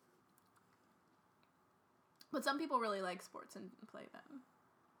 But some people really like sports and play them.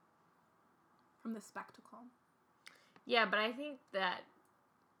 From the spectacle. Yeah, but I think that,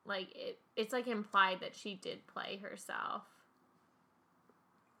 like, it's, like, implied that she did play herself.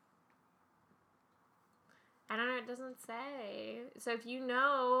 I don't know, it doesn't say. So if you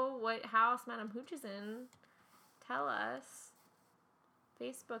know what house Madame Hooch is in, tell us.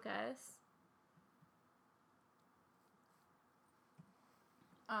 Facebook us.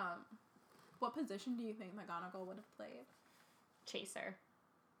 What position do you think McGonagall would have played? Chaser.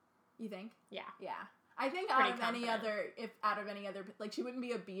 You think? Yeah. Yeah. I think out of any other, like, she wouldn't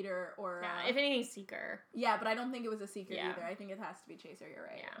be a beater or... Yeah, if anything, seeker. Yeah, but I don't think it was a seeker either. I think it has to be chaser, you're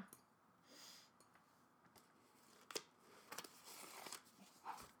right. Yeah.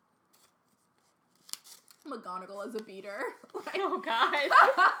 McGonagall as a beater. Like, Oh God.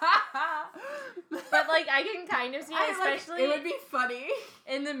 But like I can kind of see it, especially it would be funny.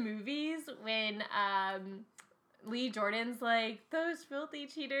 in the movies when Lee Jordan's like, those filthy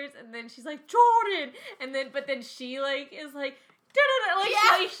cheaters, and then she's like, Jordan, and then but then she like is like, da-da-da, like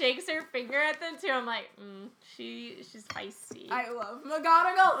she like shakes her finger at them too. I'm like, she's feisty. I love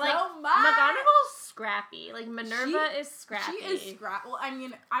McGonagall like, so much. McGonagall's scrappy. Like Minerva is scrappy. She is scrappy. Well, I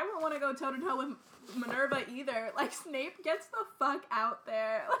mean, I wouldn't want to go toe to toe with Minerva either. Like, Snape gets the fuck out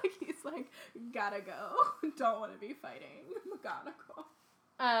there. Like, he's like, gotta go. Don't want to be fighting McGonagall.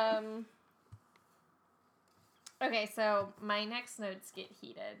 Okay, so my next notes get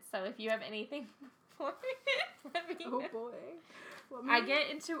heated. So if you have anything for me, let me know. Oh boy. I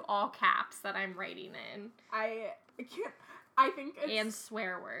get into all caps that I'm writing in. I can't. I think it's... And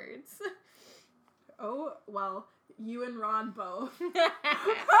swear words. Oh, well, you and Ron both.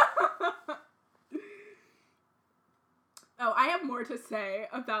 Oh, I have more to say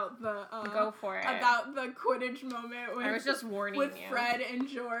about the Go for it. About the Quidditch moment with, I was just warning with you. Fred and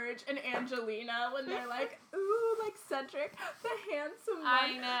George and Angelina when they're like, ooh, like Cedric, the handsome one.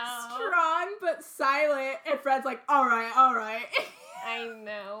 I know. Strong but silent. And Fred's like, all right. I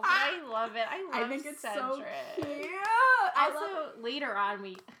know, but I love it. I think it's Cedric. so cute. Also, later on,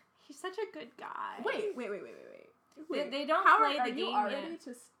 he's such a good guy. Wait. They don't How play are the game you already yet.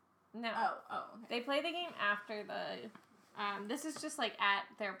 to... No. Oh. Okay. They play the game after the... this is just, like, at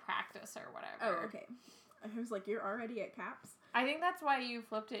their practice or whatever. Oh, okay. I was like, you're already at Caps? I think that's why you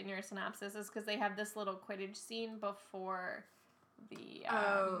flipped it in your synopsis, is because they have this little Quidditch scene before the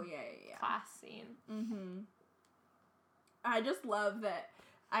class scene. Mm-hmm. I just love that.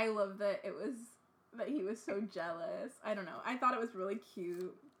 I love that it was... that he was so jealous. I don't know. I thought it was really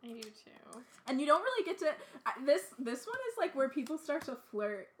cute. I do too. And you don't really get to... This one is like where people start to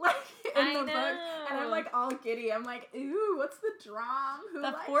flirt. Like, in the book. And I'm like all giddy. I'm like, ooh, what's the drum? Who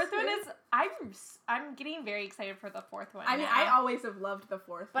The likes fourth one this? is... I'm getting very excited for the fourth one. I mean, I always have loved the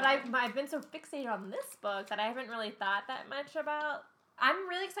fourth but one. I've been so fixated on this book that I haven't really thought that much about... I'm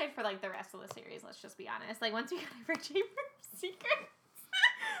really excited for, like, the rest of the series, let's just be honest. Like, once we got over Chamber of Secrets...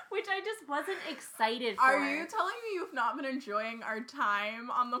 Which I just wasn't excited for. Are you telling me you've not been enjoying our time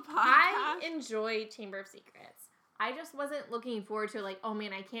on the podcast? I enjoy Chamber of Secrets. I just wasn't looking forward to, like, oh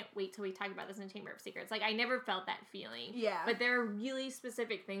man, I can't wait till we talk about this in Chamber of Secrets. Like, I never felt that feeling. Yeah. But there are really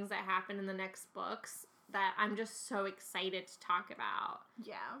specific things that happen in the next books that I'm just so excited to talk about.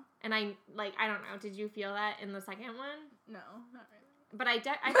 Yeah. And I don't know, did you feel that in the second one? No, not really. But I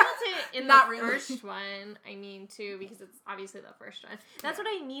felt it in the Not really. first one, I mean, too, because it's obviously the first one. That's what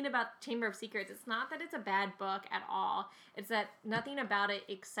I mean about Chamber of Secrets. It's not that it's a bad book at all. It's that nothing about it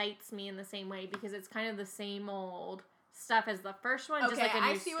excites me in the same way, because it's kind of the same old stuff as the first one, just like a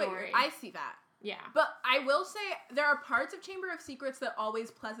new story. I see that. Yeah. But I will say, there are parts of Chamber of Secrets that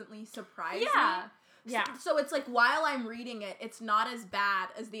always pleasantly surprise me. Yeah. So it's like, while I'm reading it, it's not as bad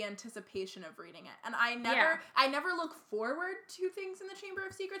as the anticipation of reading it. And I never look forward to things in the Chamber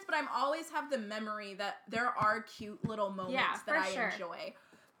of Secrets, but I'm always have the memory that there are cute little moments that I enjoy.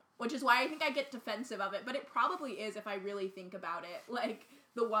 Which is why I think I get defensive of it, but it probably is if I really think about it. Like,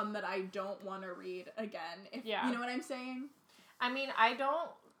 the one that I don't want to read again. You know what I'm saying? I mean, I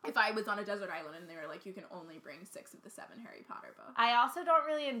don't... If I was on a desert island and they were like, you can only bring 6 of the 7 Harry Potter books. I also don't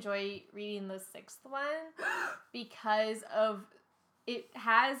really enjoy reading the 6th one because of it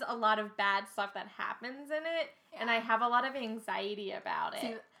has a lot of bad stuff that happens in it, and I have a lot of anxiety about it.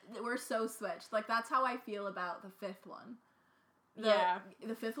 See, we're so switched. Like, that's how I feel about the 5th one.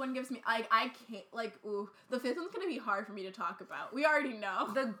 The 5th one gives me, I can't, like, the 5th one's gonna be hard for me to talk about. We already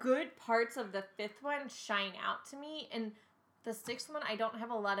know. The good parts of the 5th one shine out to me, and the 6th one, I don't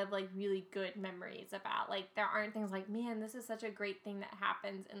have a lot of, like, really good memories about. Like, there aren't things like, man, this is such a great thing that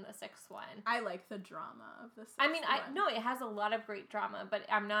happens in the 6th one. I like the drama of the 6th I mean, one. no, it has a lot of great drama, but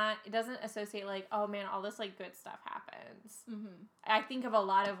it doesn't associate, like, oh, man, all this, like, good stuff happens. Mm-hmm. I think of a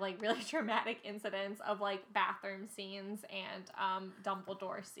lot of, like, really dramatic incidents of, like, bathroom scenes and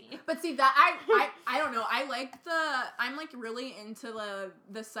Dumbledore scenes. But see, that, I don't know, I'm, like, really into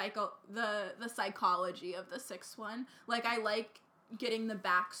the psychology of the 6th one. Like, I like getting the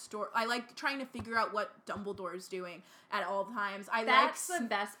backstory. I like trying to figure out what Dumbledore's doing at all times. That's the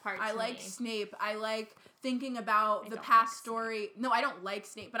best part to I like me. Snape. I like thinking about the past story. No, I don't like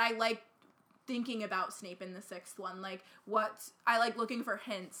Snape, but I like thinking about Snape in the 6th one. Like, I like looking for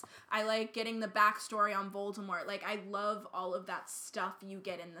hints. I like getting the backstory on Voldemort. Like, I love all of that stuff you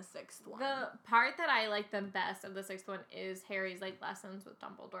get in the 6th one. The part that I like the best of the 6th one is Harry's, like, lessons with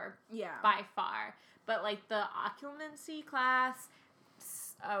Dumbledore. Yeah. By far. But, like, the occlumency class,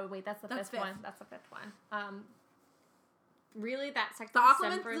 Oh, wait, that's the fifth one. That's the fifth one. Really, that Sectum The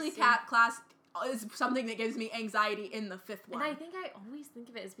Sempra Aquaman scene- class is something that gives me anxiety in the fifth one. And I think I always think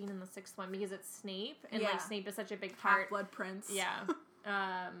of it as being in the sixth one because it's Snape, and like Snape is such a big part. Half-Blood Prince. Yeah.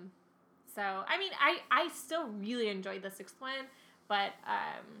 So I mean, I still really enjoyed the sixth one, but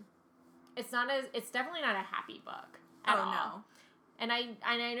it's definitely not a happy book at all. No. And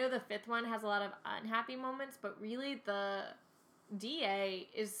I know the fifth one has a lot of unhappy moments, but really the DA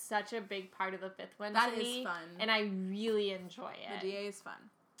is such a big part of the fifth one That to is me, fun. and I really enjoy it. The DA is fun.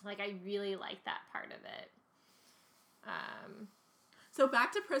 Like, I really like that part of it. So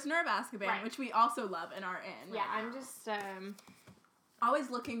back to Prisoner of Azkaban, Right. which we also love and are in. Yeah, right I'm now. just, always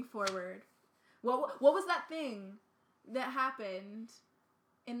looking forward. What was that thing that happened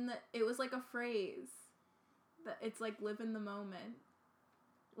it was like a phrase that it's like live in the moment.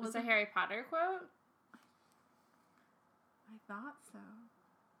 was a Harry Potter quote? I thought so.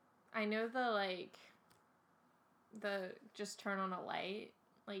 I know the just turn on a light,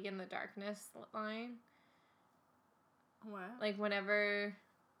 like in the darkness line. What? Like whenever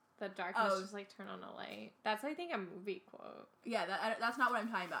the darkness Oh. just like turn on a light. That's I think a movie quote. Yeah, that's not what I'm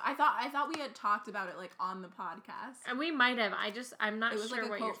talking about. I thought we had talked about it like on the podcast. And we might have. I'm not It was sure like a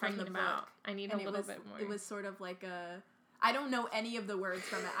what you're quote from talking the about. book, I need a And little bit more. It was sort of like I don't know any of the words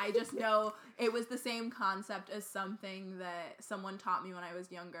from it. I just know it was the same concept as something that someone taught me when I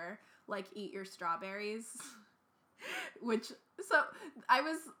was younger, like eat your strawberries. So I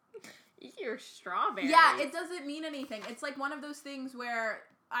was... Eat your strawberries. Yeah, it doesn't mean anything. It's like one of those things where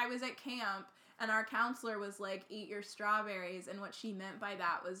I was at camp and our counselor was like, eat your strawberries. And what she meant by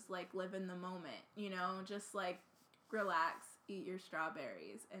that was like, live in the moment, you know, just like relax, eat your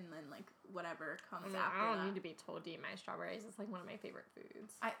strawberries. And then like whatever comes after I don't that. need to be told to eat my strawberries. It's like one of my favorite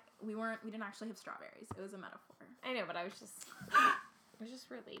foods. We didn't actually have strawberries. It was a metaphor. I know, but I was just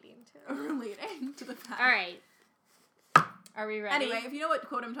relating to it. Relating to the fact. All right. Are we ready? Anyway, if you know what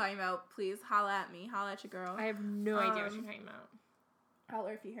quote I'm talking about, please holla at me. Holla at your girl. I have no idea what you're talking about.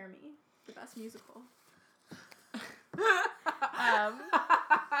 Holler if you hear me. The best musical.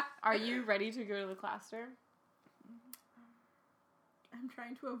 Are you ready to go to the cluster? I'm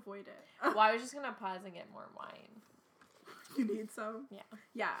trying to avoid it. Well, I was just gonna pause and get more wine. You need some? Yeah.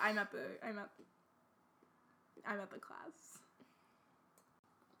 Yeah, I'm at the class.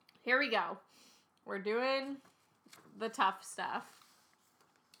 Here we go. We're doing the tough stuff.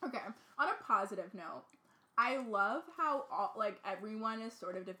 Okay. On a positive note, I love how everyone is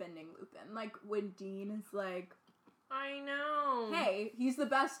sort of defending Lupin. Like when Dean is like, I know. "Hey, he's the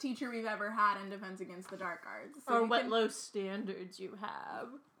best teacher we've ever had in Defense Against the Dark Arts." So or you what can- low standards you have.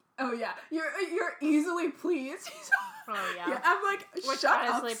 Oh yeah, you're easily pleased. Oh yeah. Yeah, I'm like, Which shut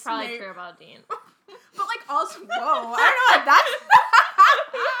honestly up, probably Snape. true about Dean. But like also, whoa, I don't know what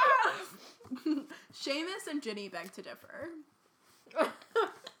that's. Seamus and Ginny beg to differ.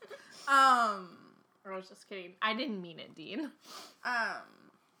 I was just kidding. I didn't mean it, Dean.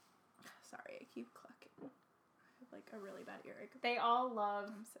 Sorry, I keep clucking. I have like a really bad earache. They all love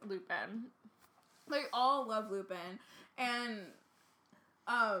Lupin. They all love Lupin, and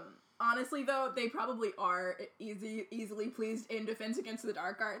honestly though, they probably are easily pleased in Defense Against the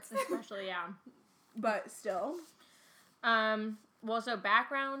Dark Arts. Especially, yeah. But still. Well, so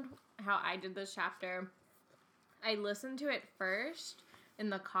background, how I did this chapter. I listened to it first in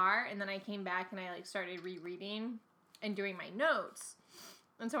the car, and then I came back and I like started rereading and doing my notes.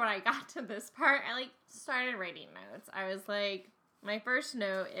 And so when I got to this part, I like started writing notes. I was like, my first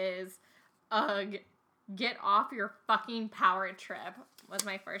note is, ugh, get off your fucking power trip, was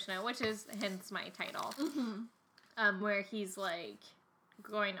my first note, which is hence my title. Mm-hmm. Where he's like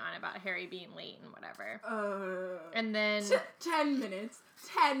going on about Harry being late and whatever. And And then 10 minutes,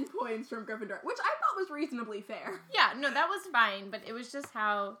 10 points from Gryffindor, which I thought was reasonably fair. yeah, no, that was fine, but it was just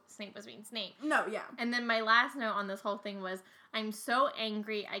how Snape was being Snape. No, yeah. And then my last note on this whole thing was, I'm so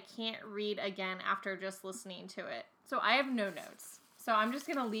angry I can't read again after just listening to it. So I have no notes. So I'm just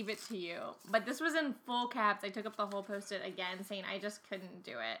going to leave it to you. But this was in full caps. I took up the whole post-it again saying I just couldn't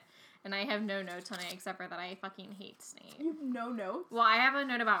do it. And I have no notes on it except for that I fucking hate Snape. You have no notes? Well, I have a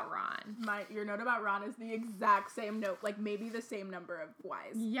note about Ron. Your note about Ron is the exact same note, like maybe the same number of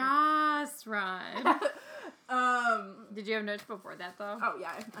Ys. Yes, Ron. Did you have notes before that, though? Oh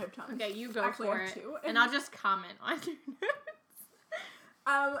yeah, I have tons. Okay, you go Actually, for I have it. two. And I'll just comment on your notes.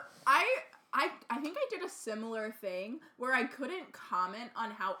 I think I did a similar thing where I couldn't comment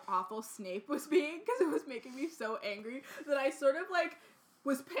on how awful Snape was being because it was making me so angry that I sort of like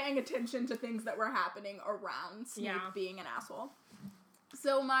was paying attention to things that were happening around Snape being an asshole.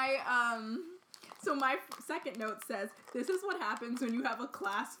 So my So my second note says, this is what happens when you have a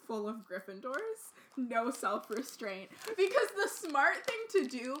class full of Gryffindors. No self-restraint. Because the smart thing to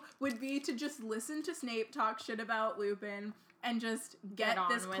do would be to just listen to Snape talk shit about Lupin and just get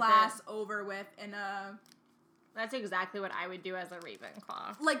this class over with in a... That's exactly what I would do as a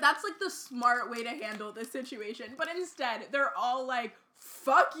Ravenclaw. Like, that's, like, the smart way to handle this situation. But instead, they're all like,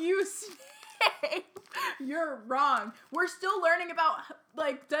 fuck you, Snape. You're wrong. We're still learning about,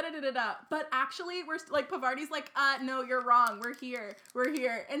 like, da-da-da-da-da. But actually, Pavarti's like, no, you're wrong. We're here.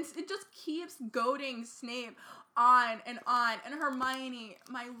 And it just keeps goading Snape on. And Hermione,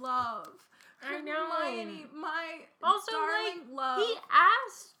 my love. I know. Hermione, my also, darling love. He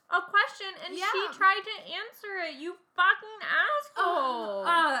asked a question and she tried to answer it. You fucking asshole.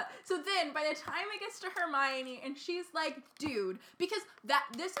 So then by the time it gets to Hermione and she's like, dude, because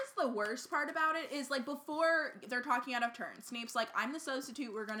this is the worst part about it is like before they're talking out of turn, Snape's like, I'm the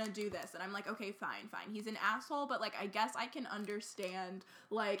substitute, we're gonna do this. And I'm like, okay, fine. He's an asshole, but like, I guess I can understand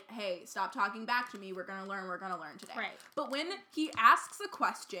like, hey, stop talking back to me. We're gonna learn today. Right. But when he asks a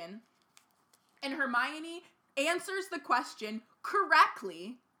question and Hermione answers the question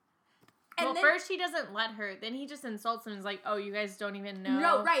correctly, and then, first he doesn't let her, then he just insults him and is like, oh, you guys don't even know.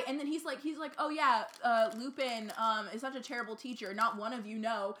 No, right, and then he's like, oh yeah, Lupin is such a terrible teacher, not one of you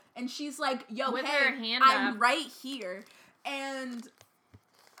know. And she's like, yo, with hey, her hand I'm up. right here. And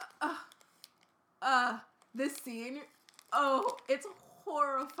this scene, it's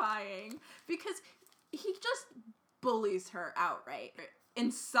horrifying because he just bullies her outright.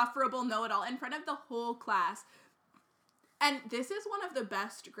 Insufferable know-it-all in front of the whole class. And this is one of the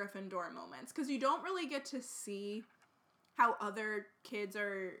best Gryffindor moments, because you don't really get to see how other kids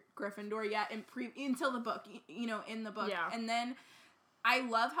are Gryffindor yet until the book, in the book. Yeah. And then I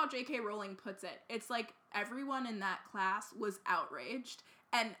love how J.K. Rowling puts it. It's like everyone in that class was outraged,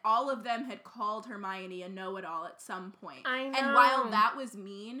 and all of them had called Hermione a know-it-all at some point. I know. And while that was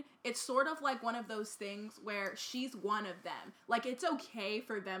mean, it's sort of like one of those things where she's one of them. Like, it's okay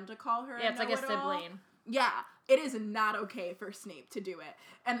for them to call her a know-it-all. Yeah, it's like a sibling. Yeah, it is not okay for Snape to do it.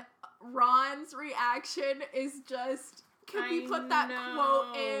 And Ron's reaction is just, can we put that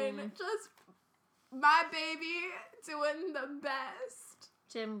quote in? Just, my baby doing the best.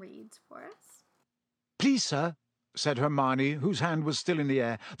 Jim reads for us. Please, sir, said Hermione, whose hand was still in the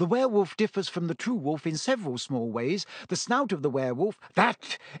air, the werewolf differs from the true wolf in several small ways. The snout of the werewolf...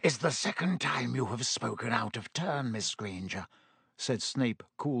 That is the second time you have spoken out of turn, Miss Granger, said Snape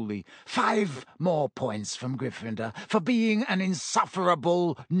coolly. 5 more points from Gryffindor for being an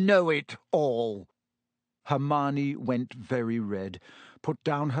insufferable know-it-all. Hermione went very red, put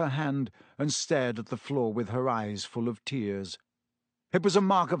down her hand, and stared at the floor with her eyes full of tears. It was a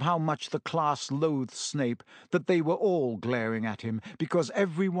mark of how much the class loathed Snape that they were all glaring at him, because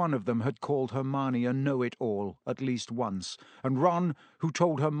every one of them had called Hermione a know-it-all at least once, and Ron, who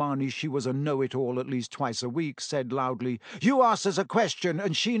told Hermione she was a know-it-all at least twice a week, said loudly, "You asked us a question,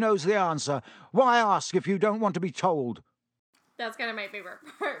 and she knows the answer. Why ask if you don't want to be told?" That's kind of my favorite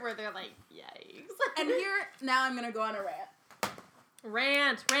part, where they're like, yikes. And here, now I'm going to go on a rant.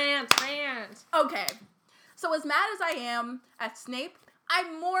 Rant. Okay. So as mad as I am at Snape,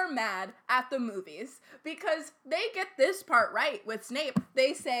 I'm more mad at the movies, because they get this part right with Snape.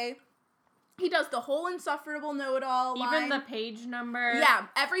 They say he does the whole insufferable know-it-all line. Even the page number. Yeah,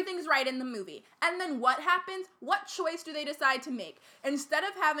 everything's right in the movie. And then what happens? What choice do they decide to make? Instead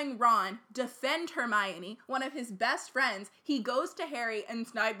of having Ron defend Hermione, one of his best friends, he goes to Harry and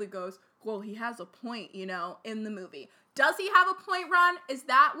snidely goes, well, he has a point, in the movie. Does he have a point, Ron? Is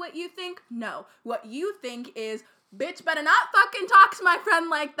that what you think? No. What you think is, bitch better not fucking talk to my friend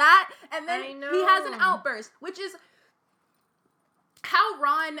like that. And then he has an outburst, which is how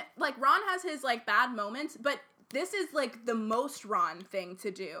Ron has his, bad moments, but this is, the most Ron thing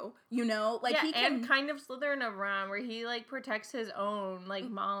to do, Like, yeah, he can... and kind of Slytherin of Ron, where he, protects his own,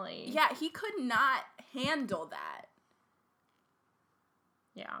 Molly. Yeah, he could not handle that.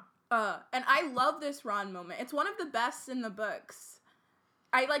 Yeah. And I love this Ron moment. It's one of the best in the books.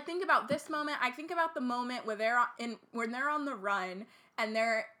 I think about this moment. I think about the moment where when they're on the run and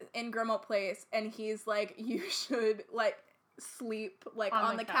they're in Grimmauld Place, and he's like, "You should sleep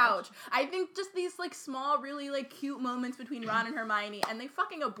on the couch." I think just these small, really cute moments between Ron and Hermione, and they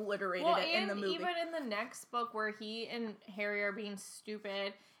fucking obliterated it in the movie. Even in the next book where he and Harry are being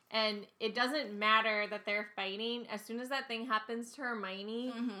stupid. And it doesn't matter that they're fighting. As soon as that thing happens to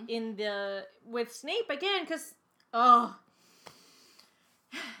Hermione with Snape again, because,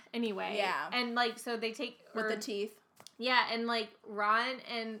 anyway. Yeah. And, so they take... With the teeth. Yeah, and, Ron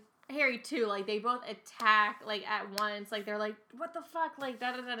and Harry too. Like, they both attack, like, at once. Like, they're like, what the fuck? Like,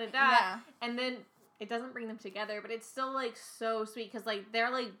 da-da-da-da-da. Yeah. And then it doesn't bring them together, but it's still, like, so sweet. Because, like,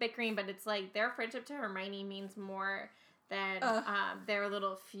 they're, like, bickering, but it's, like, their friendship to Hermione means more than their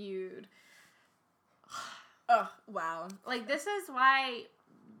little feud. Oh, wow. Like, this is why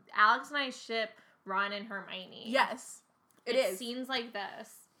Alex and I ship Ron and Hermione. Yes. It is. Scenes like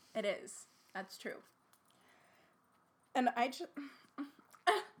this. It is. That's true. And I just...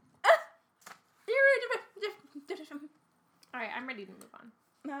 Alright, I'm ready to move on.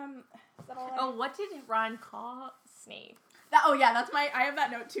 Is that all Oh, what did Ron call Snape? Oh, yeah, that's my... I have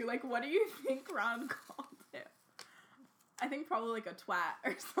that note, too. Like, what do you think Ron called him? I think probably, like, a twat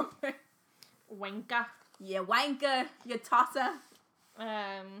or something. Wanka. Yeah, wanker. You tosser.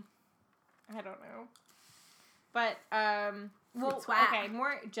 I don't know. But, well, twat. okay,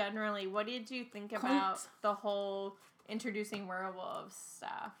 more generally, what did you think about the whole introducing werewolves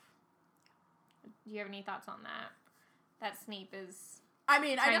stuff? Do you have any thoughts on that? That Snape is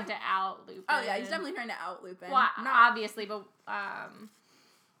trying to out Lupin. Oh, yeah, he's definitely trying to out Lupin. Well, obviously, but, I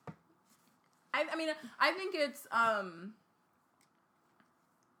mean, I think it's, I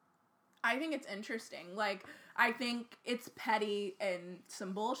think it's interesting. Like, I think it's petty and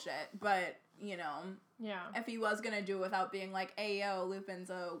some bullshit, but, you know, yeah. If he was gonna do it without being like, "Ayo, Lupin's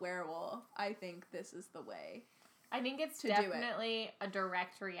a werewolf," I think this is the way. I think it's definitely a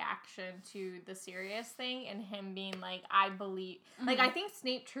direct reaction to the Sirius thing and him being like, I believe... Mm-hmm. Like, I think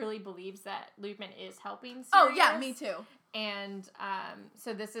Snape truly believes that Lupin is helping Sirius. Oh, yeah, me too. And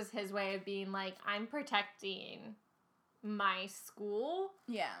so this is his way of being like, I'm protecting my school.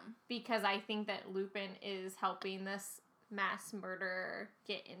 Yeah. Because I think that Lupin is helping this mass murderer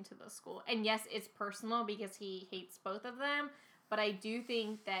get into the school. And yes, it's personal because he hates both of them, but I do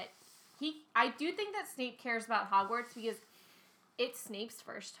think that Snape cares about Hogwarts because it's Snape's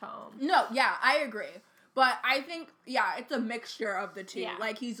first home. No, yeah, I agree. But I think, yeah, it's a mixture of the two. Yeah.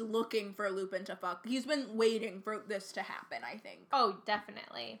 Like, he's looking for Lupin to fuck. He's been waiting for this to happen, I think. Oh,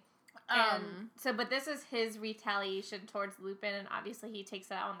 definitely. But this is his retaliation towards Lupin, and obviously he takes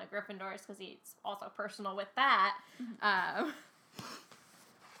it out on the Gryffindors because he's also personal with that.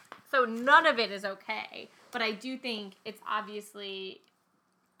 So none of it is okay, but I do think it's obviously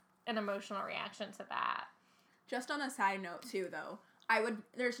an emotional reaction to that. Just on a side note, too, though,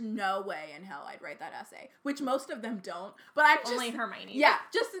 there's no way in hell I'd write that essay, which most of them don't, but I'm just... Only Hermione. Yeah,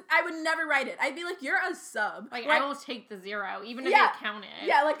 I would never write it. I'd be like, you're a sub. Like I will take the 0, even if it counted.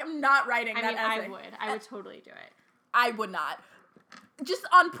 Yeah, like, I'm not writing that essay. I would totally do it. I would not. Just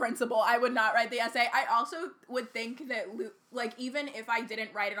on principle, I would not write the essay. I also would think that, even if I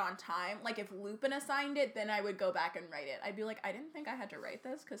didn't write it on time, like, if Lupin assigned it, then I would go back and write it. I'd be like, I didn't think I had to write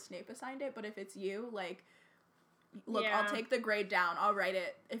this because Snape assigned it, but if it's you, like... Look, yeah. I'll take the grade down. I'll write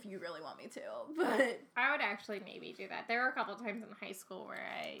it if you really want me to. But I would actually maybe do that. There were a couple times in high school where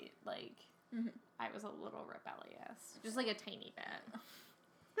I was a little rebellious. Just like a tiny bit.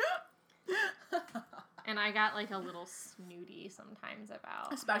 And I got like a little snooty sometimes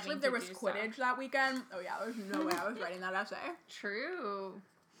about... Especially if there was Quidditch that weekend. Oh yeah, there's no way I was writing that essay. True.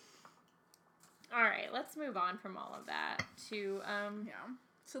 Alright, let's move on from all of that to...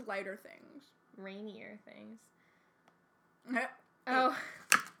 to lighter things. Rainier things. Oh.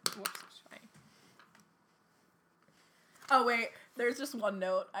 Whoops, fine. Oh, wait. There's just one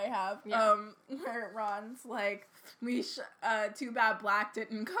note I have. Yeah. Where Ron's like, too bad Black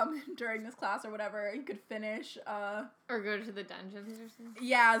didn't come in during this class or whatever. He could finish, or go to the dungeons or something.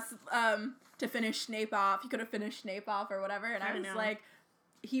 Yes, to finish Snape off. He could have finished Snape off or whatever. And I was like,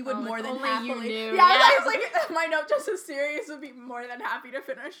 he would more than happily. You knew. Yeah, I was like, my note just as serious would be more than happy to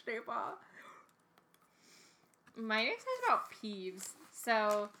finish Snape off. My next is about Peeves.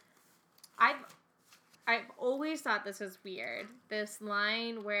 So, I've always thought this was weird. This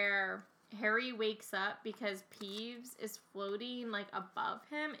line where Harry wakes up because Peeves is floating, like, above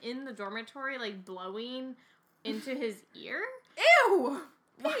him in the dormitory, like, blowing into his ear. Ew!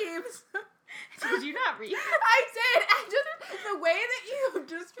 Peeves! Did you not read it? I did! The way that you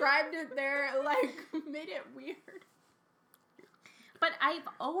described it there, like, made it weird. But I've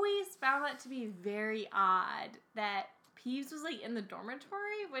always found that to be very odd that Peeves was, like, in the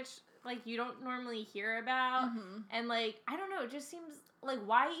dormitory, which, like, you don't normally hear about. Mm-hmm. And, like, I don't know, it just seems, like,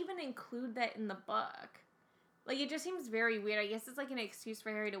 why even include that in the book? Like, it just seems very weird. I guess it's, like, an excuse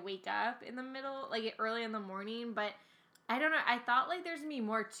for Harry to wake up in the middle, like, early in the morning, but I don't know. I thought, like, there's gonna be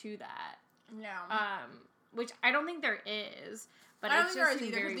more to that. Yeah. Which I don't think there is, but I don't it's think just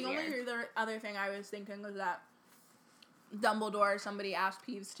there is either, because the only other thing I was thinking was that Dumbledore, somebody asked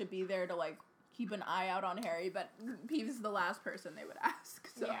Peeves to be there to, like, keep an eye out on Harry, but Peeves is the last person they would ask.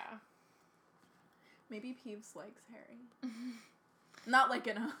 So Yeah. maybe Peeves likes Harry. Not like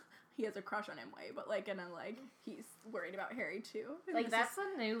in a he has a crush on him way, but like in a like he's worried about Harry too. And Like, this that's is-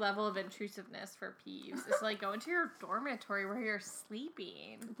 a new level of intrusiveness for Peeves. It's like, go into your dormitory where you're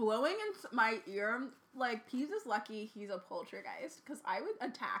sleeping. blowing in my ear. Like, Peeves is lucky he's a poltergeist, because I would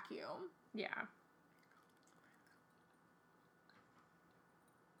attack you. Yeah.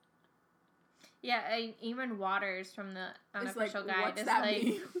 Yeah, even Waters from the It's like, unofficial guide what's is that like,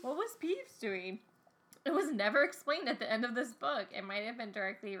 mean? what was Peeves doing? It was never explained at the end of this book. It might have been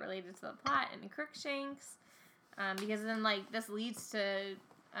directly related to the plot and Crookshanks, because then, like, this leads to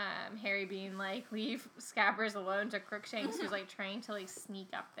Harry being like, leave Scabbers alone to Crookshanks, who's, like, trying to, like, sneak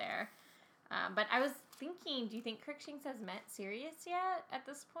up there. But I was thinking, do you think Crookshanks has met Sirius yet at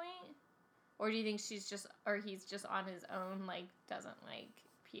this point? Or do you think he's just on his own, like, doesn't like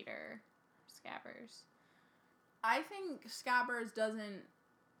Peter Scabbers? I think Scabbers doesn't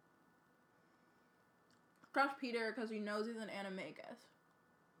trust Peter because he knows he's an animagus.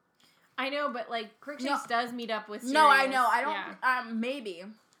 I know, but, like, Crookshanks does meet up with Sirius. No, I know. I don't. Yeah. Maybe.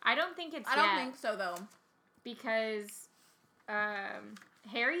 I don't think it's I don't think so, though. because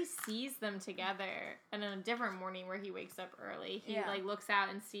Harry sees them together, and on a different morning where he wakes up early, he like looks out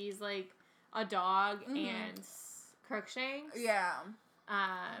and sees like a dog and Crookshanks. Yeah.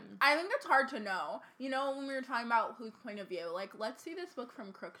 I think it's hard to know. You know, when we were talking about whose point of view, like, let's see this book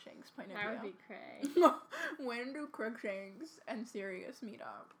from Crookshanks' point of That view. would be cray. When do Crookshanks and Sirius meet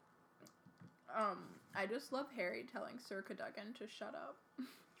up? I just love Harry telling Sir Cadogan to shut up.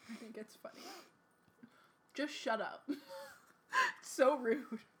 I think it's funny. Just shut up. So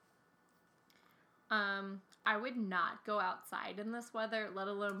rude. I would not go outside in this weather, let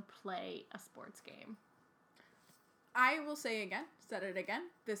alone play a sports game. I will say again, said it again,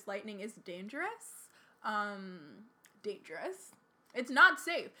 this lightning is dangerous. Dangerous. It's not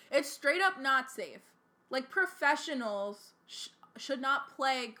safe. It's straight up not safe. Like, professionals should not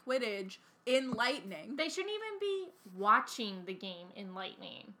play Quidditch in lightning. They shouldn't even be watching the game in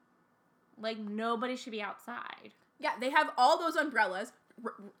lightning. Like, nobody should be outside. Yeah, they have all those umbrellas.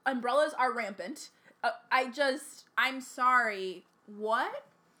 Umbrellas are rampant. I'm sorry. What?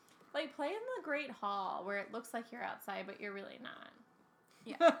 Like, play in the Great Hall where it looks like you're outside, but you're really not.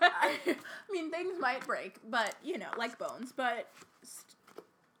 Yeah. I mean, things might break, but, you know, like bones, but...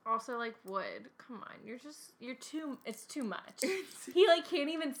 Also, like, wood. Come on, it's too much. He, like, can't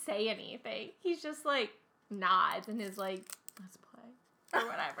even say anything. He's just, like, nods and is like, let's play. Or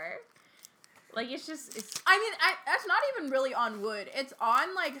whatever. Like, it's I mean, that's not even really on wood. It's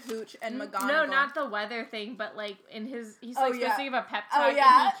on, like, Hooch and McGonagall. No, not the weather thing, but, like, he's, like, supposed to give a pep talk,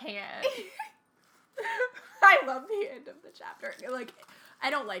 and he can't. I love the end of the chapter. Like, I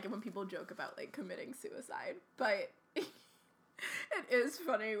don't like it when people joke about, like, committing suicide, but it is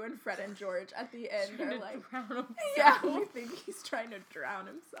funny when Fred and George at the end are like, drown himself. yeah, we think he's trying to drown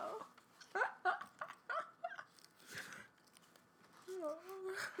himself.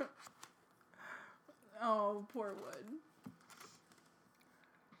 Oh, poor Wood.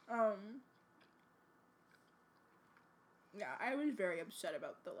 Yeah, I was very upset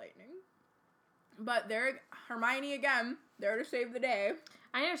about the lightning. But Hermione again, there to save the day.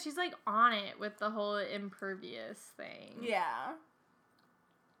 I know, she's, like, on it with the whole impervious thing. Yeah.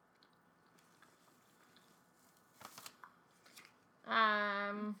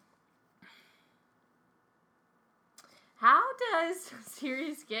 How does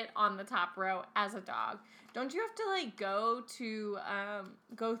Sirius get on the top row as a dog? Don't you have to, like, go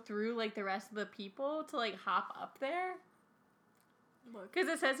through, like, the rest of the people to, like, hop up there? Because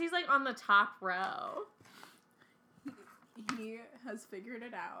it says he's, like, on the top row. He has figured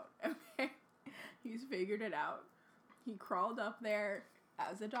it out. Okay? He's figured it out. He crawled up there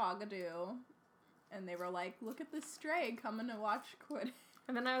as a dog do, and they were like, look at this stray coming to watch Quidditch.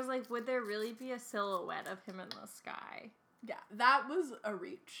 And then I was like, would there really be a silhouette of him in the sky? Yeah, that was a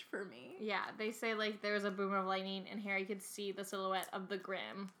reach for me. Yeah, they say, like, there was a boom of lightning, and Harry could see the silhouette of the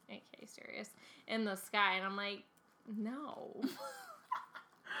Grim, aka Sirius, in the sky, and I'm like, no.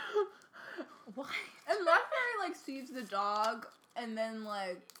 What? Unless Harry, like, sees the dog, and then,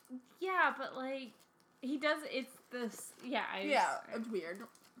 like... Yeah, but, like, he does, it's this, yeah. It's weird.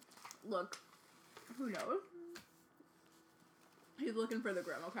 Look, who knows? He's looking for the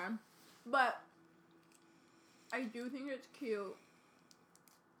Grim, okay? But I do think it's cute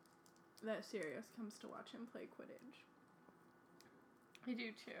that Sirius comes to watch him play Quidditch. I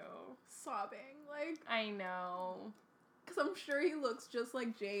do too. Sobbing, like... I know. Because I'm sure he looks just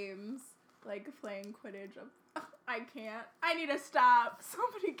like James, like, playing Quidditch. I can't. I need to stop.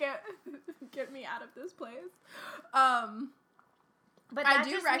 Somebody get me out of this place. But I that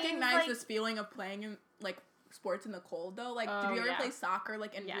do just recognize means, this feeling of playing in, like, sports in the cold, though. Like, Oh, did you ever yeah. play soccer,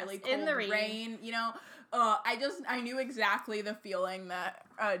 like, in Yes, really cold in the rain. you know? I knew exactly the feeling that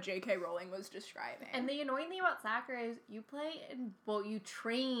J.K. Rowling was describing. And the annoying thing about soccer is you you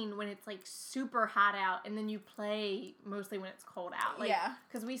train when it's, like, super hot out, and then you play mostly when it's cold out. Like, yeah.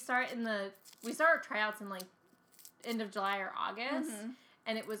 because we start our tryouts in, like, end of July or August,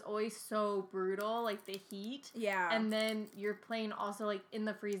 and it was always so brutal, like, the heat. Yeah. And then you're playing also, like, in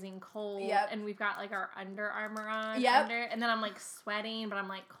the freezing cold. Yep. And we've got, like, our Under Armour on. Yep. And then I'm, like, sweating, but I'm,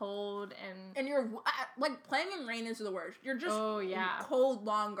 like, cold. And you're, like, playing in rain is the worst. You're just cold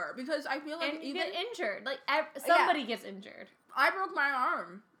longer. Because I feel like and you get injured. Like, somebody gets injured. I broke my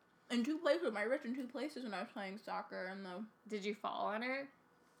arm in 2 places, my wrist in 2 places when I was playing soccer. And Did you fall on it?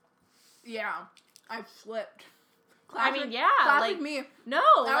 yeah, I slipped. Classic like me. No,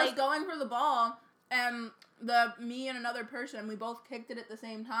 I was going for the ball, and me and another person, we both kicked it at the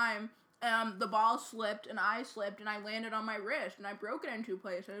same time. The ball slipped, and I slipped, and I landed on my wrist, and I broke it in 2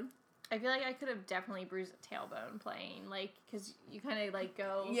 places. I feel like I could have definitely bruised a tailbone playing, like, because you kind of, like,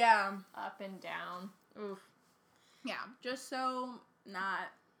 go up and down. Oof. Yeah, just so not.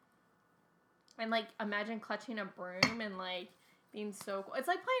 And, like, imagine clutching a broom and, like, being so cool. It's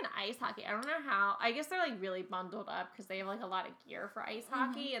like playing ice hockey. I don't know how. I guess they're, like, really bundled up because they have, like, a lot of gear for ice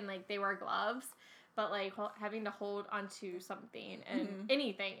hockey and, like, they wear gloves. But, like, having to hold onto something and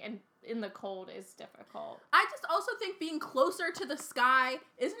anything and in the cold is difficult. I just also think being closer to the sky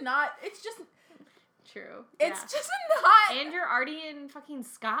is not. It's just. True. It's just not. And you're already in fucking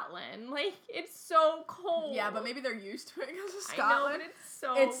Scotland. Like, it's so cold. Yeah, but maybe they're used to it because of I know, Scotland.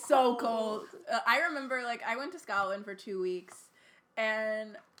 but it's so cold. I remember, like, I went to Scotland for 2 weeks,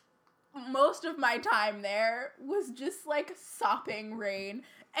 and most of my time there was just, like, sopping rain,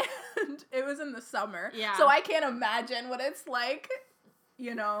 and it was in the summer. Yeah. So I can't imagine what it's like,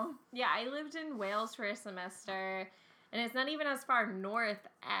 you know? Yeah, I lived in Wales for a semester, and it's not even as far north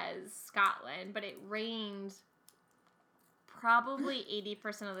as Scotland, but it rained probably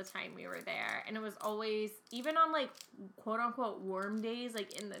 80% of the time we were there. And it was always, even on, like, quote-unquote warm days,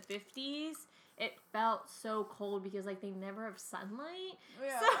 like, in the 50s, it felt so cold because, like, they never have sunlight.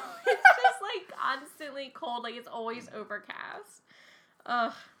 Yeah. So it's just, like, constantly cold. Like, it's always overcast.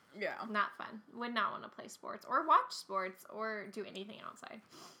 Ugh. Yeah. Not fun. Would not want to play sports or watch sports or do anything outside.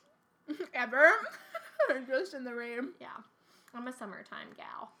 Ever? Just in the rain. Yeah. I'm a summertime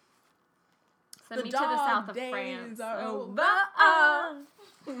gal. Send me to the south of France. Are over.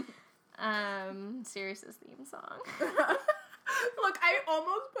 Sirius's theme song. Look, I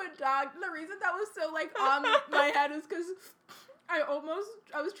almost put dog. The reason that was so, like, on my head is because I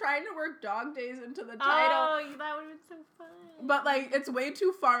was trying to work Dog Days into the title. Oh, that would have been so fun. But, like, it's way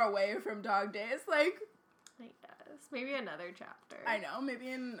too far away from Dog Days. Like, I guess. Maybe another chapter. I know. Maybe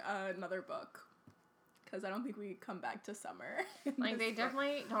in another book. Because I don't think we come back to summer. Like, they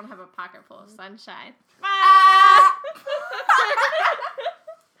definitely don't have a pocket full of sunshine.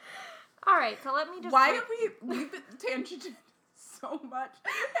 All right, so let me just... Why have we've been tangented so much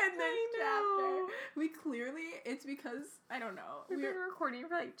in this chapter? We clearly... It's because... I don't know. We've been recording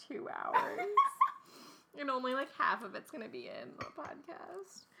for, like, 2 hours. And only, like, half of it's going to be in the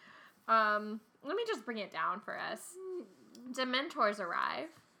podcast. Let me just bring it down for us. Dementors arrive.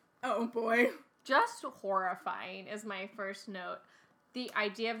 Oh, boy. Just horrifying is my first note. The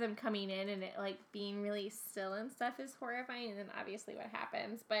idea of them coming in and it, like, being really still and stuff is horrifying, and then obviously what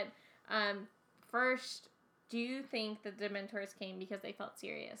happens. But, first, do you think the Dementors came because they felt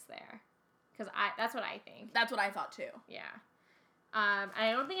Sirius there? Because that's what I think. That's what I thought, too. Yeah.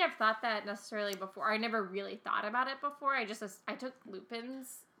 I don't think I've thought that necessarily before. I never really thought about it before. I took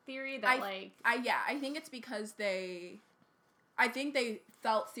Lupin's theory that, I think it's because I think they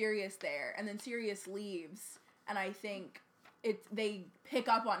felt Sirius there, and then Sirius leaves, and I think they pick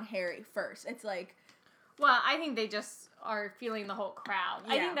up on Harry first. It's like... Well, I think they just are feeling the whole crowd.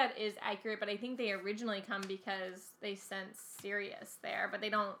 Yeah. I think that is accurate, but I think they originally come because they sense Sirius there, but they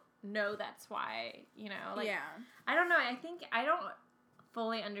don't know that's why, you know? Like, yeah. I don't know. I don't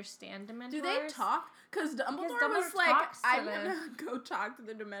fully understand Dementors. Do they talk? Because Dumbledore was like, I'm gonna go talk to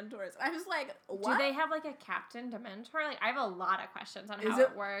the Dementors. I was like, what? Do they have, like, a Captain Dementor? Like, I have a lot of questions on how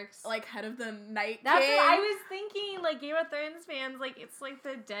it works. Like, head of the Night King? That's what I was thinking. Like, Game of Thrones fans, like, it's like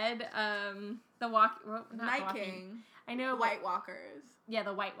the dead, Night King. I know. White Walkers. Yeah,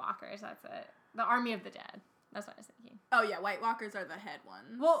 the White Walkers, that's it. The Army of the Dead. That's what I was thinking. Oh, yeah, White Walkers are the head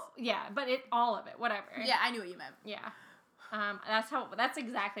ones. Well, yeah, but all of it, whatever. Yeah, I knew what you meant. Yeah. That's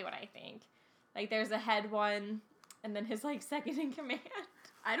exactly what I think. Like, there's a head one, and then his, like, second in command.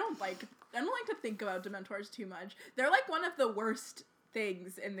 I don't like like to think about Dementors too much. They're like one of the worst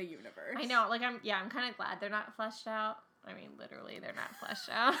things in the universe. I know, like I'm kind of glad they're not fleshed out. I mean, literally, they're not fleshed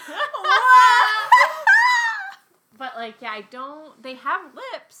out. But like, yeah, they have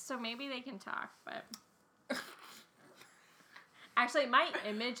lips, so maybe they can talk, but actually, my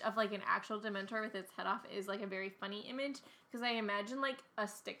image of like an actual Dementor with its head off is like a very funny image, because I imagine like a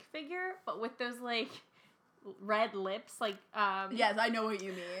stick figure, but with those like red lips, like yes, I know what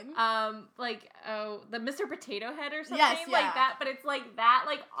you mean. Like the Mr. Potato Head or something, yes, yeah. like that, but it's like that,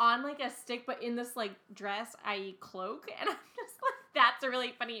 like on like a stick, but in this like dress, i.e. cloak, and I'm just like, that's a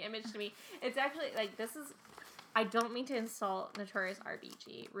really funny image to me. It's actually like, this is, I don't mean to insult Notorious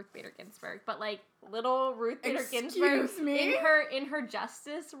RBG, Ruth Bader Ginsburg, but like little Ruth Bader Ginsburg in her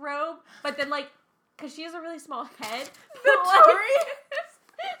justice robe, but then like, because she has a really small head. Notorious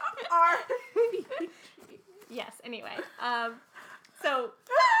RBG. Yes, anyway. So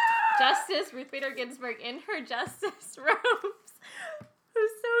Justice Ruth Bader Ginsburg in her justice robes,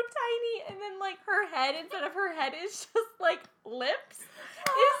 who's so tiny, and then like her head, instead of her head, is just like lips,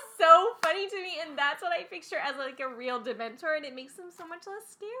 is so funny to me, and that's what I picture as like a real Dementor, and it makes them so much less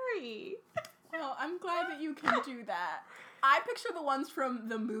scary. Well, I'm glad that you can do that. I picture the ones from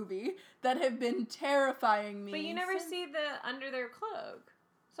the movie that have been terrifying me. But you never see the under their cloak.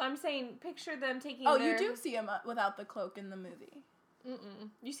 So I'm saying, picture them taking you do see them without the cloak in the movie. Mm-mm.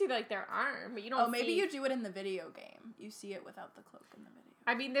 You see, like, their arm, but you don't maybe you do it in the video game. You see it without the cloak in the video.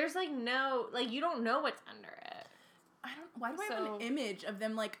 I mean, there's, like, no... Like, you don't know what's under it. Why do I have an image of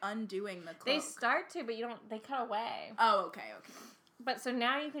them, like, undoing the cloak? They start to, but you don't... They cut away. Oh, okay. But so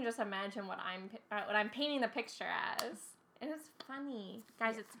now you can just imagine what I'm painting the picture as. And it's funny.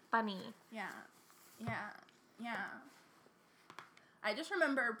 Guys, it's funny. Yeah. I just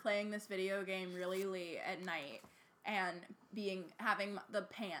remember playing this video game really late at night and having the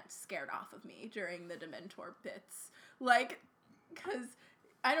pants scared off of me during the Dementor bits. Like, because,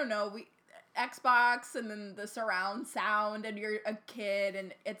 I don't know, Xbox and then the surround sound, and you're a kid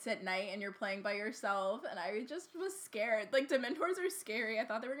and it's at night and you're playing by yourself, and I just was scared. Like, Dementors are scary. I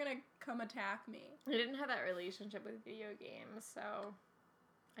thought they were gonna come attack me. I didn't have that relationship with video games, so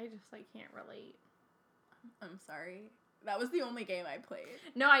I just, like, can't relate. I'm sorry. That was the only game I played.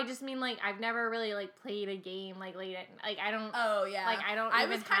 No, I just mean, like, I've never really, like, played a game, like, late at... Like, I don't... Oh, yeah. Like, I don't I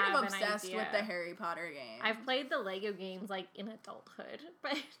even was kind have of obsessed with the Harry Potter game. I've played the Lego games, like, in adulthood,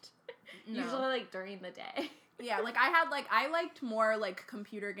 but usually, like, during the day. Yeah, like, I liked more, like,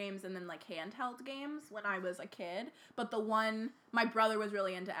 computer games and then, like, handheld games when I was a kid. But my brother was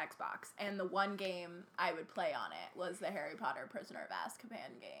really into Xbox, and the one game I would play on it was the Harry Potter Prisoner of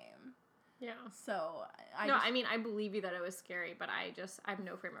Azkaban game. Yeah. So, I mean, I believe you that it was scary, but I have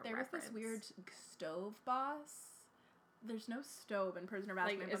no frame of reference. There was this weird stove boss. There's no stove in Prisoner of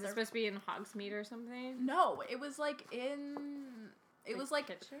Azkaban. Like, is it supposed to be in Hogsmeade or something? No, it was, like, It was, like,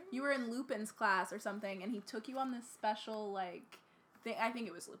 kitchen? You were in Lupin's class or something, and he took you on this special, like... I think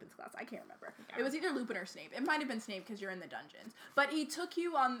it was Lupin's class. I can't remember. Yeah. It was either Lupin or Snape. It might have been Snape because you're in the dungeons. But he took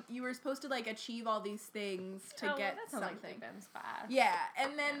you on... You were supposed to, like, achieve all these things to get that something. Like Lupin's class. Yeah,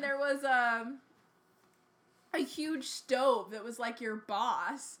 and then there was a huge stove that was, like, your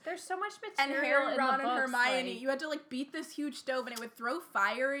boss. There's so much material and Harry, in Ron, the and books, Hermione. like, you had to, like, beat this huge stove, and it would throw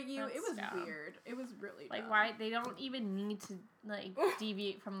fire at you. That's It was dumb. weird. It was really like, dumb. why? They don't even need to, like,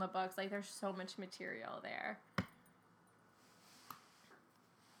 deviate from the books. Like, there's so much material there.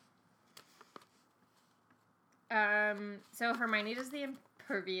 So Hermione does the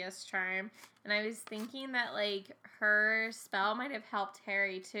impervious charm, and I was thinking that, like, her spell might have helped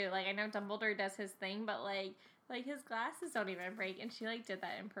Harry, too. Like, I know Dumbledore does his thing, but, like, his glasses don't even break, and she, like, did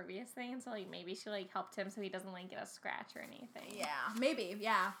that impervious thing, and so, like, maybe she, like, helped him so he doesn't, like, get a scratch or anything. Yeah, maybe,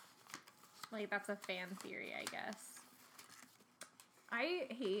 yeah. Like, that's a fan theory, I guess. I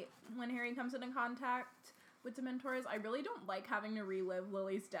hate when Harry comes into contact with Dementors. I really don't like having to relive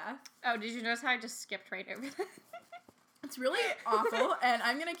Lily's death. Oh, did you notice how I just skipped right over that? It's really awful, and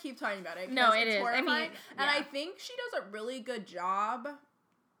I'm going to keep talking about it. No, it it's is. Horrifying, I mean, and I think she does a really good job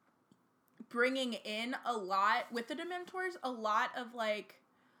bringing in a lot, with the Dementors, a lot of, like,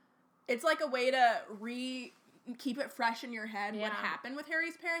 it's like a way to keep it fresh in your head what happened with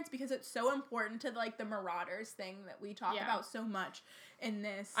Harry's parents, because it's so important to, like, the Marauders thing that we talk about so much in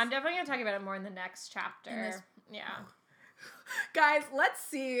this. I'm definitely going to talk about it more in the next chapter. Yeah. Guys, let's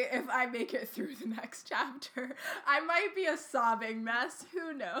see if I make it through the next chapter. I might be a sobbing mess.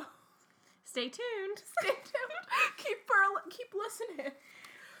 Who knows? Stay tuned. Stay tuned. Keep listening.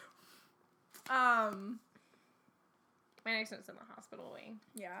 My next one's in the hospital wing.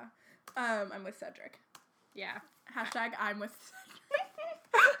 Yeah. I'm with Cedric. Yeah. # I'm with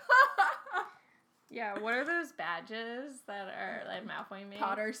Cedric. Yeah, what are those badges that are like Malfoy made?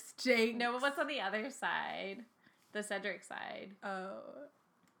 Potter stinks. No, but what's on the other side? The Cedric side. Oh,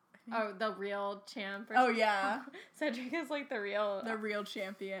 the real champ. Oh, yeah. Cedric is like the real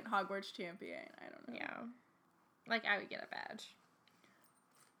champion, Hogwarts champion. I don't know. Yeah. Like, I would get a badge.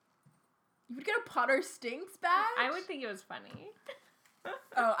 You would get a Potter Stinks badge? I would think it was funny.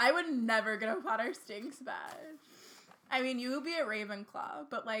 Oh, I would never get a Potter Stinks badge. I mean, you would be a Ravenclaw,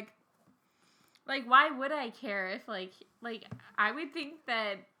 but like... Like, why would I care if, like, I would think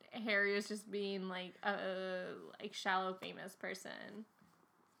that Harry was just being, like, a, like, shallow famous person.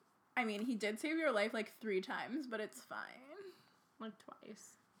 I mean, he did save your life, like, 3 times, but it's fine. Like,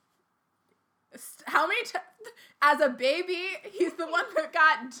 twice. How many times? As a baby, he's the one that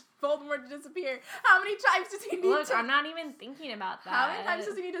got Voldemort to disappear. How many times does he need Look, to... I'm not even thinking about that. How many times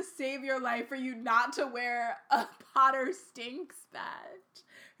does he need to save your life for you not to wear a Potter Stinks badge?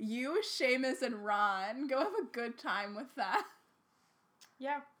 You, Seamus, and Ron, go have a good time with that.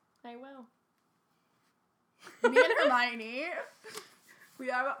 Yeah, I will. Me and Hermione... We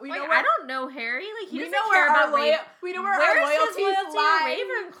know where, I don't know Harry. Like, he doesn't know care where about we know where our loyalties loyalty lie.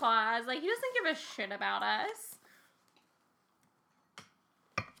 to Ravenclaws. Like, he doesn't give a shit about us.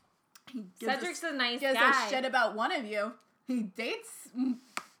 Cedric's a nice guy. He gives a shit about one of you. He dates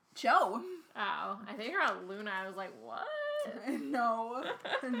Cho. Oh, I think you're on Luna. I was like, what? No.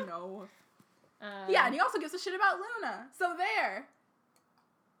 Yeah, and he also gives a shit about Luna. So there.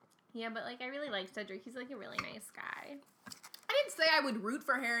 Yeah, but, like, I really like Cedric. He's, like, a really nice guy. I didn't say I would root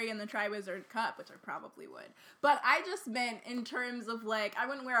for Harry in the Triwizard Cup, which I probably would. But I just meant in terms of, like, I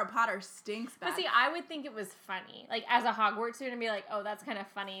wouldn't wear a Potter Stinks badge. But see, I would think it was funny. Like, as a Hogwarts student, be like, oh, that's kind of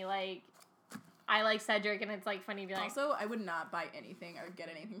funny. Like, I like Cedric, and it's, like, funny to be like... Also, I would not buy anything or get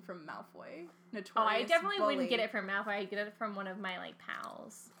anything from Malfoy. Notorious Oh, I definitely bully. wouldn't get it from Malfoy. I'd get it from one of my, like,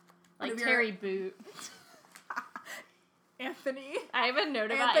 pals. Like, One of Terry Boot. Anthony. I have a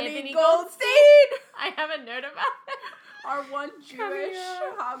note about Anthony Goldstein! I have a note about it. Our one Jewish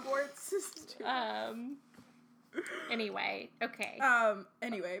Hogwarts student. Anyway, okay.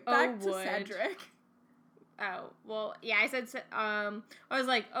 Anyway, back to Wood. Cedric. Oh, well, yeah, I said, I was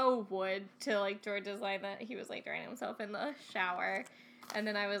like, oh, Wood, to, like, George's line that he was, like, drying himself in the shower. And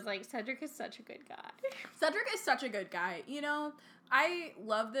then I was like, Cedric is such a good guy. Cedric is such a good guy. You know, I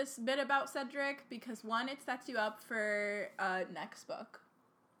love this bit about Cedric because, one, it sets you up for next book.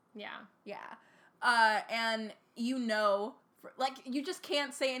 Yeah. Yeah. And you know, like, you just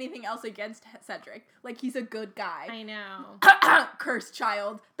can't say anything else against Cedric. Like, he's a good guy. I know. Cursed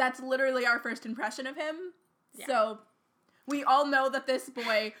child. That's literally our first impression of him. Yeah. So, we all know that this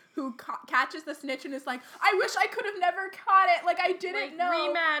boy who catches the snitch and is like, I wish I could have never caught it. Like, I didn't know.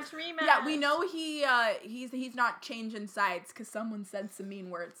 Rematch. Yeah, we know he's not changing sides because someone said some mean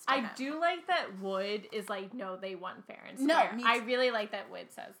words to him. I do like that Wood is like, no, they won fair and No, square. me I too. really like that Wood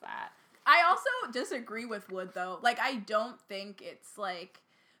says that. I also disagree with Wood, though. Like, I don't think it's, like...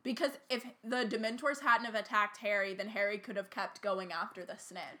 Because if the Dementors hadn't have attacked Harry, then Harry could have kept going after the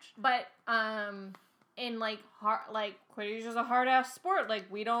snitch. But, in, like, Quidditch is a hard-ass sport. Like,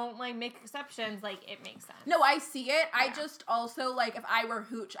 we don't, like, make exceptions. Like, it makes sense. No, I see it. Yeah. I just also, like, if I were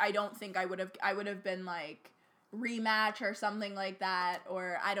Hooch, I don't think I would have been, like, rematch or something like that.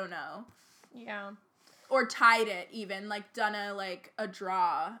 Or, I don't know. Yeah. Or tied it, even. Like, done a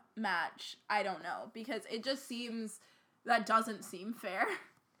draw match. I don't know. Because it just seems... That doesn't seem fair.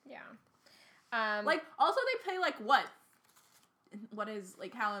 Yeah. Like, also they play, like, what is,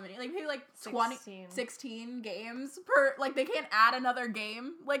 like, how many? Like, they play, like, 16 games per, like, they can't add another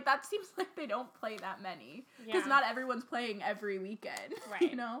game. Like, that seems like they don't play that many. Because not everyone's playing every weekend, right.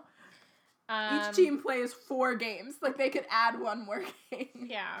 You know? Each team plays 4 games. Like, they could add one more game.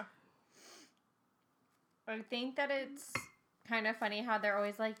 Yeah. I think that it's kind of funny how they're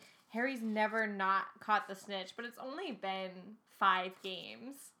always like, Harry's never not caught the snitch, but it's only been 5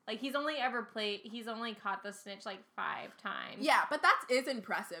 games. Like, he's only caught the snitch, like, 5 times. Yeah, but that is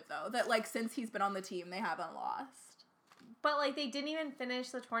impressive, though, that, like, since he's been on the team, they haven't lost. But, like, they didn't even finish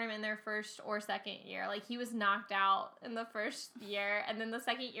the tournament in their first or second year. Like, he was knocked out in the first year, and then the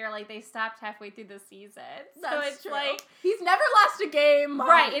second year, like, they stopped halfway through the season. That's so it's true. like... He's never lost a game, Mom.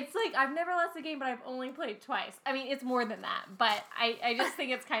 Right, it's like, I've never lost a game, but I've only played twice. I mean, it's more than that, but I just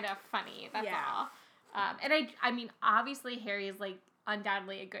think it's kind of funny, that's all. And I mean, obviously, Harry is, like,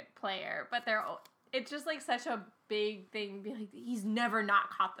 undoubtedly a good player, but it's just, like, such a big thing to be like, he's never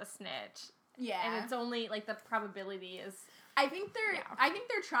not caught the snitch. Yeah. And it's only, like, the probability is... I think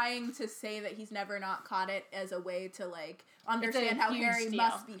they're trying to say that he's never not caught it as a way to, like, understand how Harry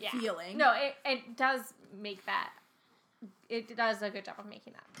must be feeling. No, it does make that... It does a good job of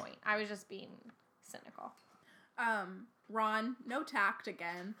making that point. I was just being cynical. Ron, no tact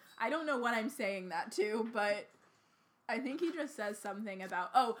again. I don't know what I'm saying that to, but I think he just says something about,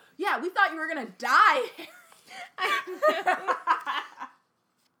 oh, yeah, we thought you were gonna die.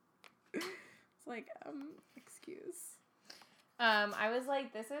 It's like, excuse. I was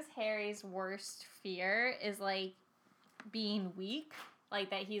like, this is Harry's worst fear, is, like, being weak. Like,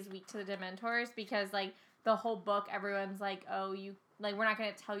 that he's weak to the Dementors, because, like, the whole book, everyone's like, oh, you, like, we're not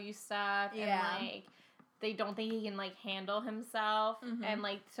gonna tell you stuff, Yeah. and, like, they don't think he can, like, handle himself, and,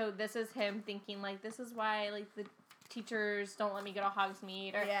 like, so this is him thinking, like, this is why, like, the teachers don't let me go to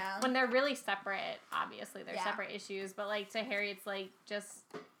Hogsmeade, or when they're really separate, obviously, they're separate issues, but, like, to Harry, it's, like, just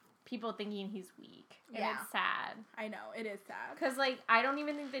people thinking he's weak, and it's sad. I know, it is sad. Because, like, I don't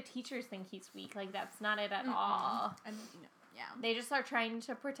even think the teachers think he's weak, like, that's not it at all. And, you know, They just are trying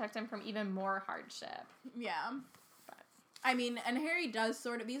to protect him from even more hardship. Yeah. I mean, and Harry does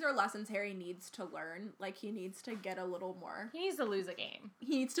sort of, these are lessons Harry needs to learn. Like, he needs to get a little more. He needs to lose a game.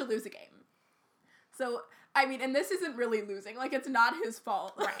 He needs to lose a game. So, I mean, and this isn't really losing. Like, it's not his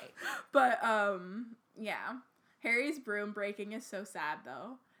fault. Right. But, yeah. Harry's broom breaking is so sad,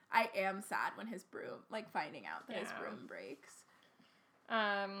 though. I am sad when his broom, like, finding out that his broom breaks.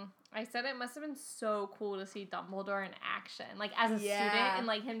 I said it must have been so cool to see Dumbledore in action, like, as a student, and,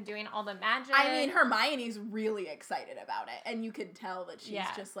 like, him doing all the magic. I mean, Hermione's really excited about it, and you can tell that she's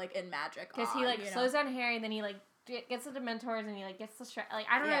just, like, in magic. Because he, like, slows down Harry, and then he, like, gets the Dementors, and he, like, gets the like,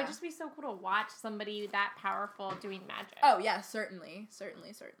 I don't know, it'd just be so cool to watch somebody that powerful doing magic. Oh, yeah, certainly.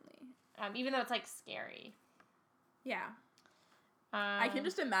 Even though it's, like, scary. Yeah. I can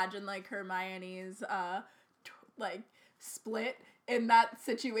just imagine, like, Hermione's, like, split in that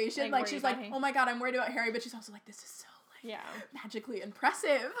situation. Like she's like, oh my god, I'm worried about Harry, but she's also like, this is so, like, magically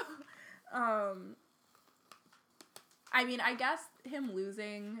impressive. I mean, I guess him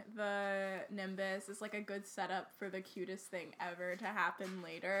losing the Nimbus is, like, a good setup for the cutest thing ever to happen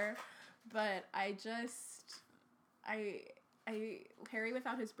later. But I just, Harry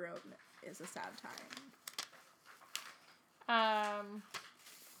without his broom is a sad time.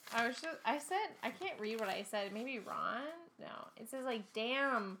 I said, I can't read what I said. Maybe Ron? No. It says, like,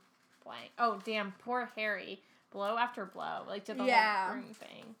 damn blank. Oh, damn, poor Harry. Blow after blow. Like, did the whole broom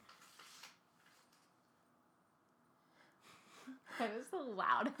thing. That is the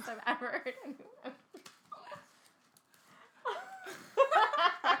loudest I've ever heard anyone.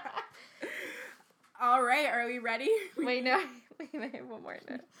 All right, are we ready? Wait, no. Wait, I have one more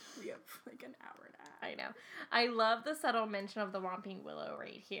note. We have, like, an hour and a half. I know. I love the subtle mention of the Whomping Willow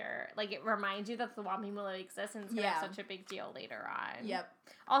right here. Like, it reminds you that the Whomping Willow exists, and it's going to have such a big deal later on. Yep.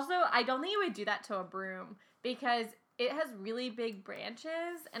 Also, I don't think you would do that to a broom, because it has really big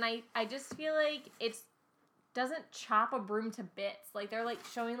branches, and I just feel like it doesn't chop a broom to bits. Like, they're, like,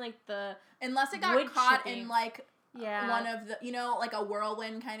 showing, like, the unless it got wood caught chipping. in, like, Yeah. one of the, you know, like a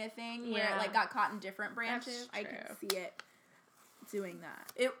whirlwind kind of thing, where it, like, got caught in different branches. That's I true. could see it doing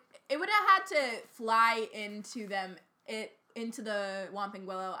that. It would have had to fly into into the Whomping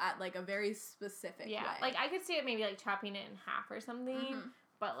Willow at, like, a very specific way. Like, I could see it maybe, like, chopping it in half or something,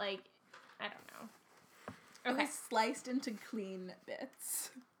 but, like, I don't know. Okay. It was sliced into clean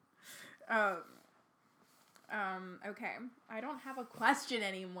bits. Okay. I don't have a question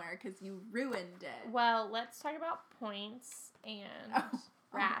anymore because you ruined it. Well, let's talk about points and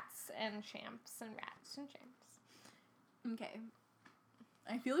rats and champs and rats and champs. Okay.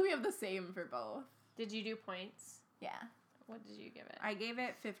 I feel like we have the same for both. Did you do points? Yeah. What did you give it? I gave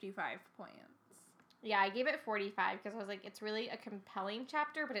it 55 points. Yeah, I gave it 45 because I was like, it's really a compelling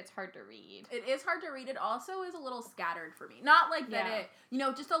chapter, but it's hard to read. It is hard to read. It also is a little scattered for me. Not like that it, you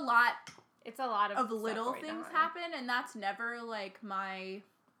know, just a lot. It's a lot of little things happen, and that's never, like, my...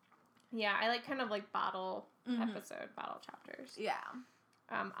 Yeah, I like kind of, like, bottle chapters. Yeah.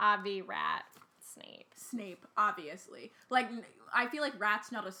 Avi, Rat, Snape, obviously. Like, I feel like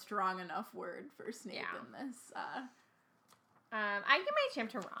rat's not a strong enough word for Snape in this. I give my champ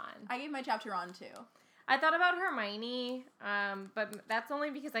to Ron. I gave my chap to Ron, too. I thought about Hermione, but that's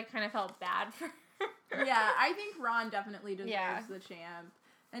only because I kind of felt bad for her. Yeah, I think Ron definitely deserves the champ.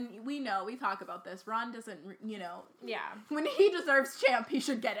 And we talk about this. Ron doesn't, you know. Yeah. When he deserves champ, he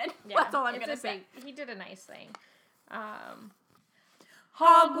should get it. Yeah, that's all I'm going to say. He did a nice thing.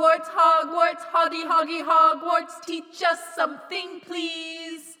 Hogwarts, Hogwarts, Hoggy, Hoggy, Hogwarts, teach us something,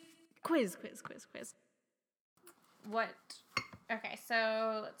 please. Quiz. What? Okay,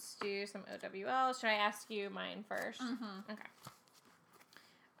 so let's do some OWL. Should I ask you mine first? Mm-hmm. Okay.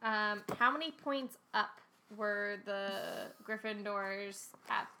 How many points up were the Gryffindors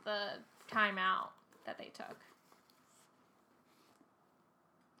at the timeout that they took?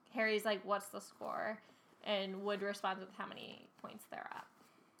 Harry's like, what's the score? And Wood responds with how many points they're up.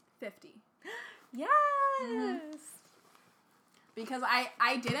 50. Yes! Mm-hmm. Because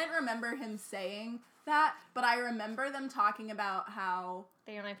I didn't remember him saying that, but I remember them talking about how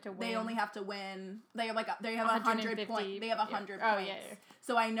They only have to win. they only have to win. They have 100 points. They have 100 yeah. points. Oh, yeah.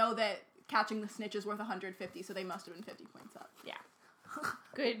 So I know that catching the snitch is worth 150, so they must have been 50 points up. Yeah.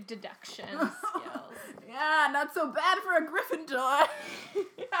 Good deduction skills. Yeah, not so bad for a Gryffindor.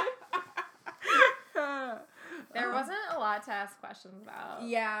 There wasn't a lot to ask questions about.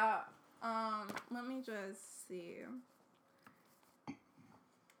 Yeah. Let me just see.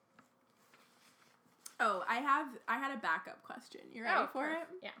 Oh, I had a backup question. You ready for it?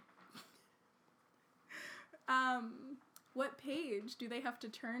 Yeah. What page do they have to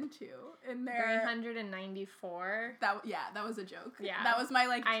turn to in their 394? That was a joke. Yeah. That was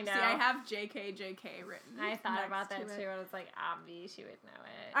my I know. See, I have JK written. I thought next about that to too, it. and I was like, obvi, she would know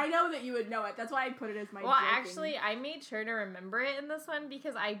it. I know that you would know it. That's why I put it as my Well, joking. actually, I made sure to remember it in this one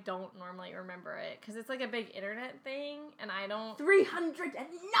because I don't normally remember it. Because it's like a big internet thing, and I don't...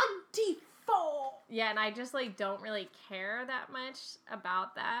 394! Yeah, and I just, like, don't really care that much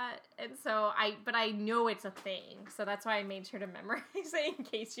about that. And so, but I know it's a thing. So that's why I made sure to memorize it in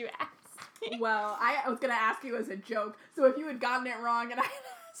case you asked. Well, I was going to ask you as a joke. So if you had gotten it wrong and I had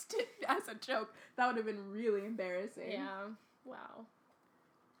asked it as a joke, that would have been really embarrassing. Yeah, wow.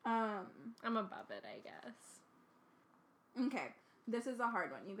 I'm above it, I guess. Okay, this is a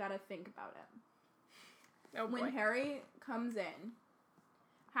hard one. You got to think about it. Oh, boy. When Harry comes in,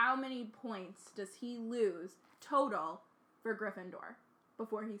 how many points does he lose total for Gryffindor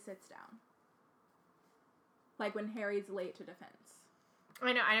before he sits down? Like when Harry's late to defense.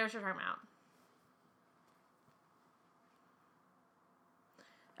 I know what you're talking about.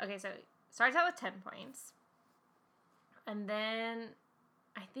 Okay, so it starts out with 10 points. And then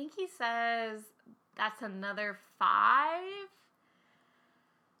I think he says that's another 5.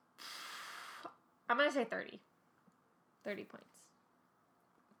 I'm going to say 30. 30 points.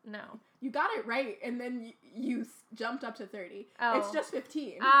 No. You got it right, and then you jumped up to 30. Oh. It's just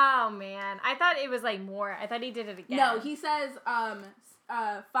 15. Oh, man. I thought it was, like, more. I thought he did it again. No, he says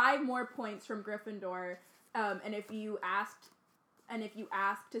 5 more points from Gryffindor, and if you ask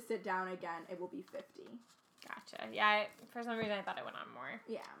to sit down again, it will be 50. Gotcha. Yeah, for some reason I thought it went on more.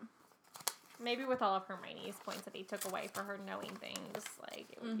 Yeah. Maybe with all of Hermione's points that he took away for her knowing things, like,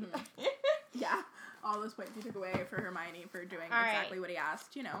 it would be... Yeah. All those points he took away for Hermione for doing All exactly right. what he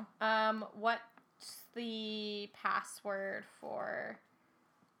asked, you know. What's the password for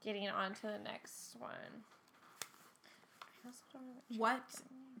getting on to the next one? I also don't know What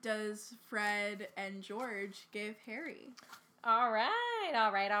does Fred and George give Harry? All right.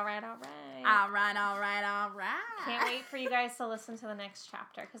 Can't wait for you guys to listen to the next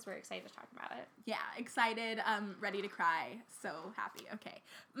chapter because we're excited to talk about it. Yeah, excited, ready to cry, so happy. Okay.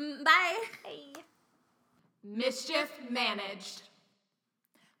 Bye. Hey. Mischief managed.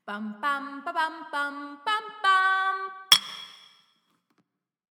 Bum bum ba bum bum bum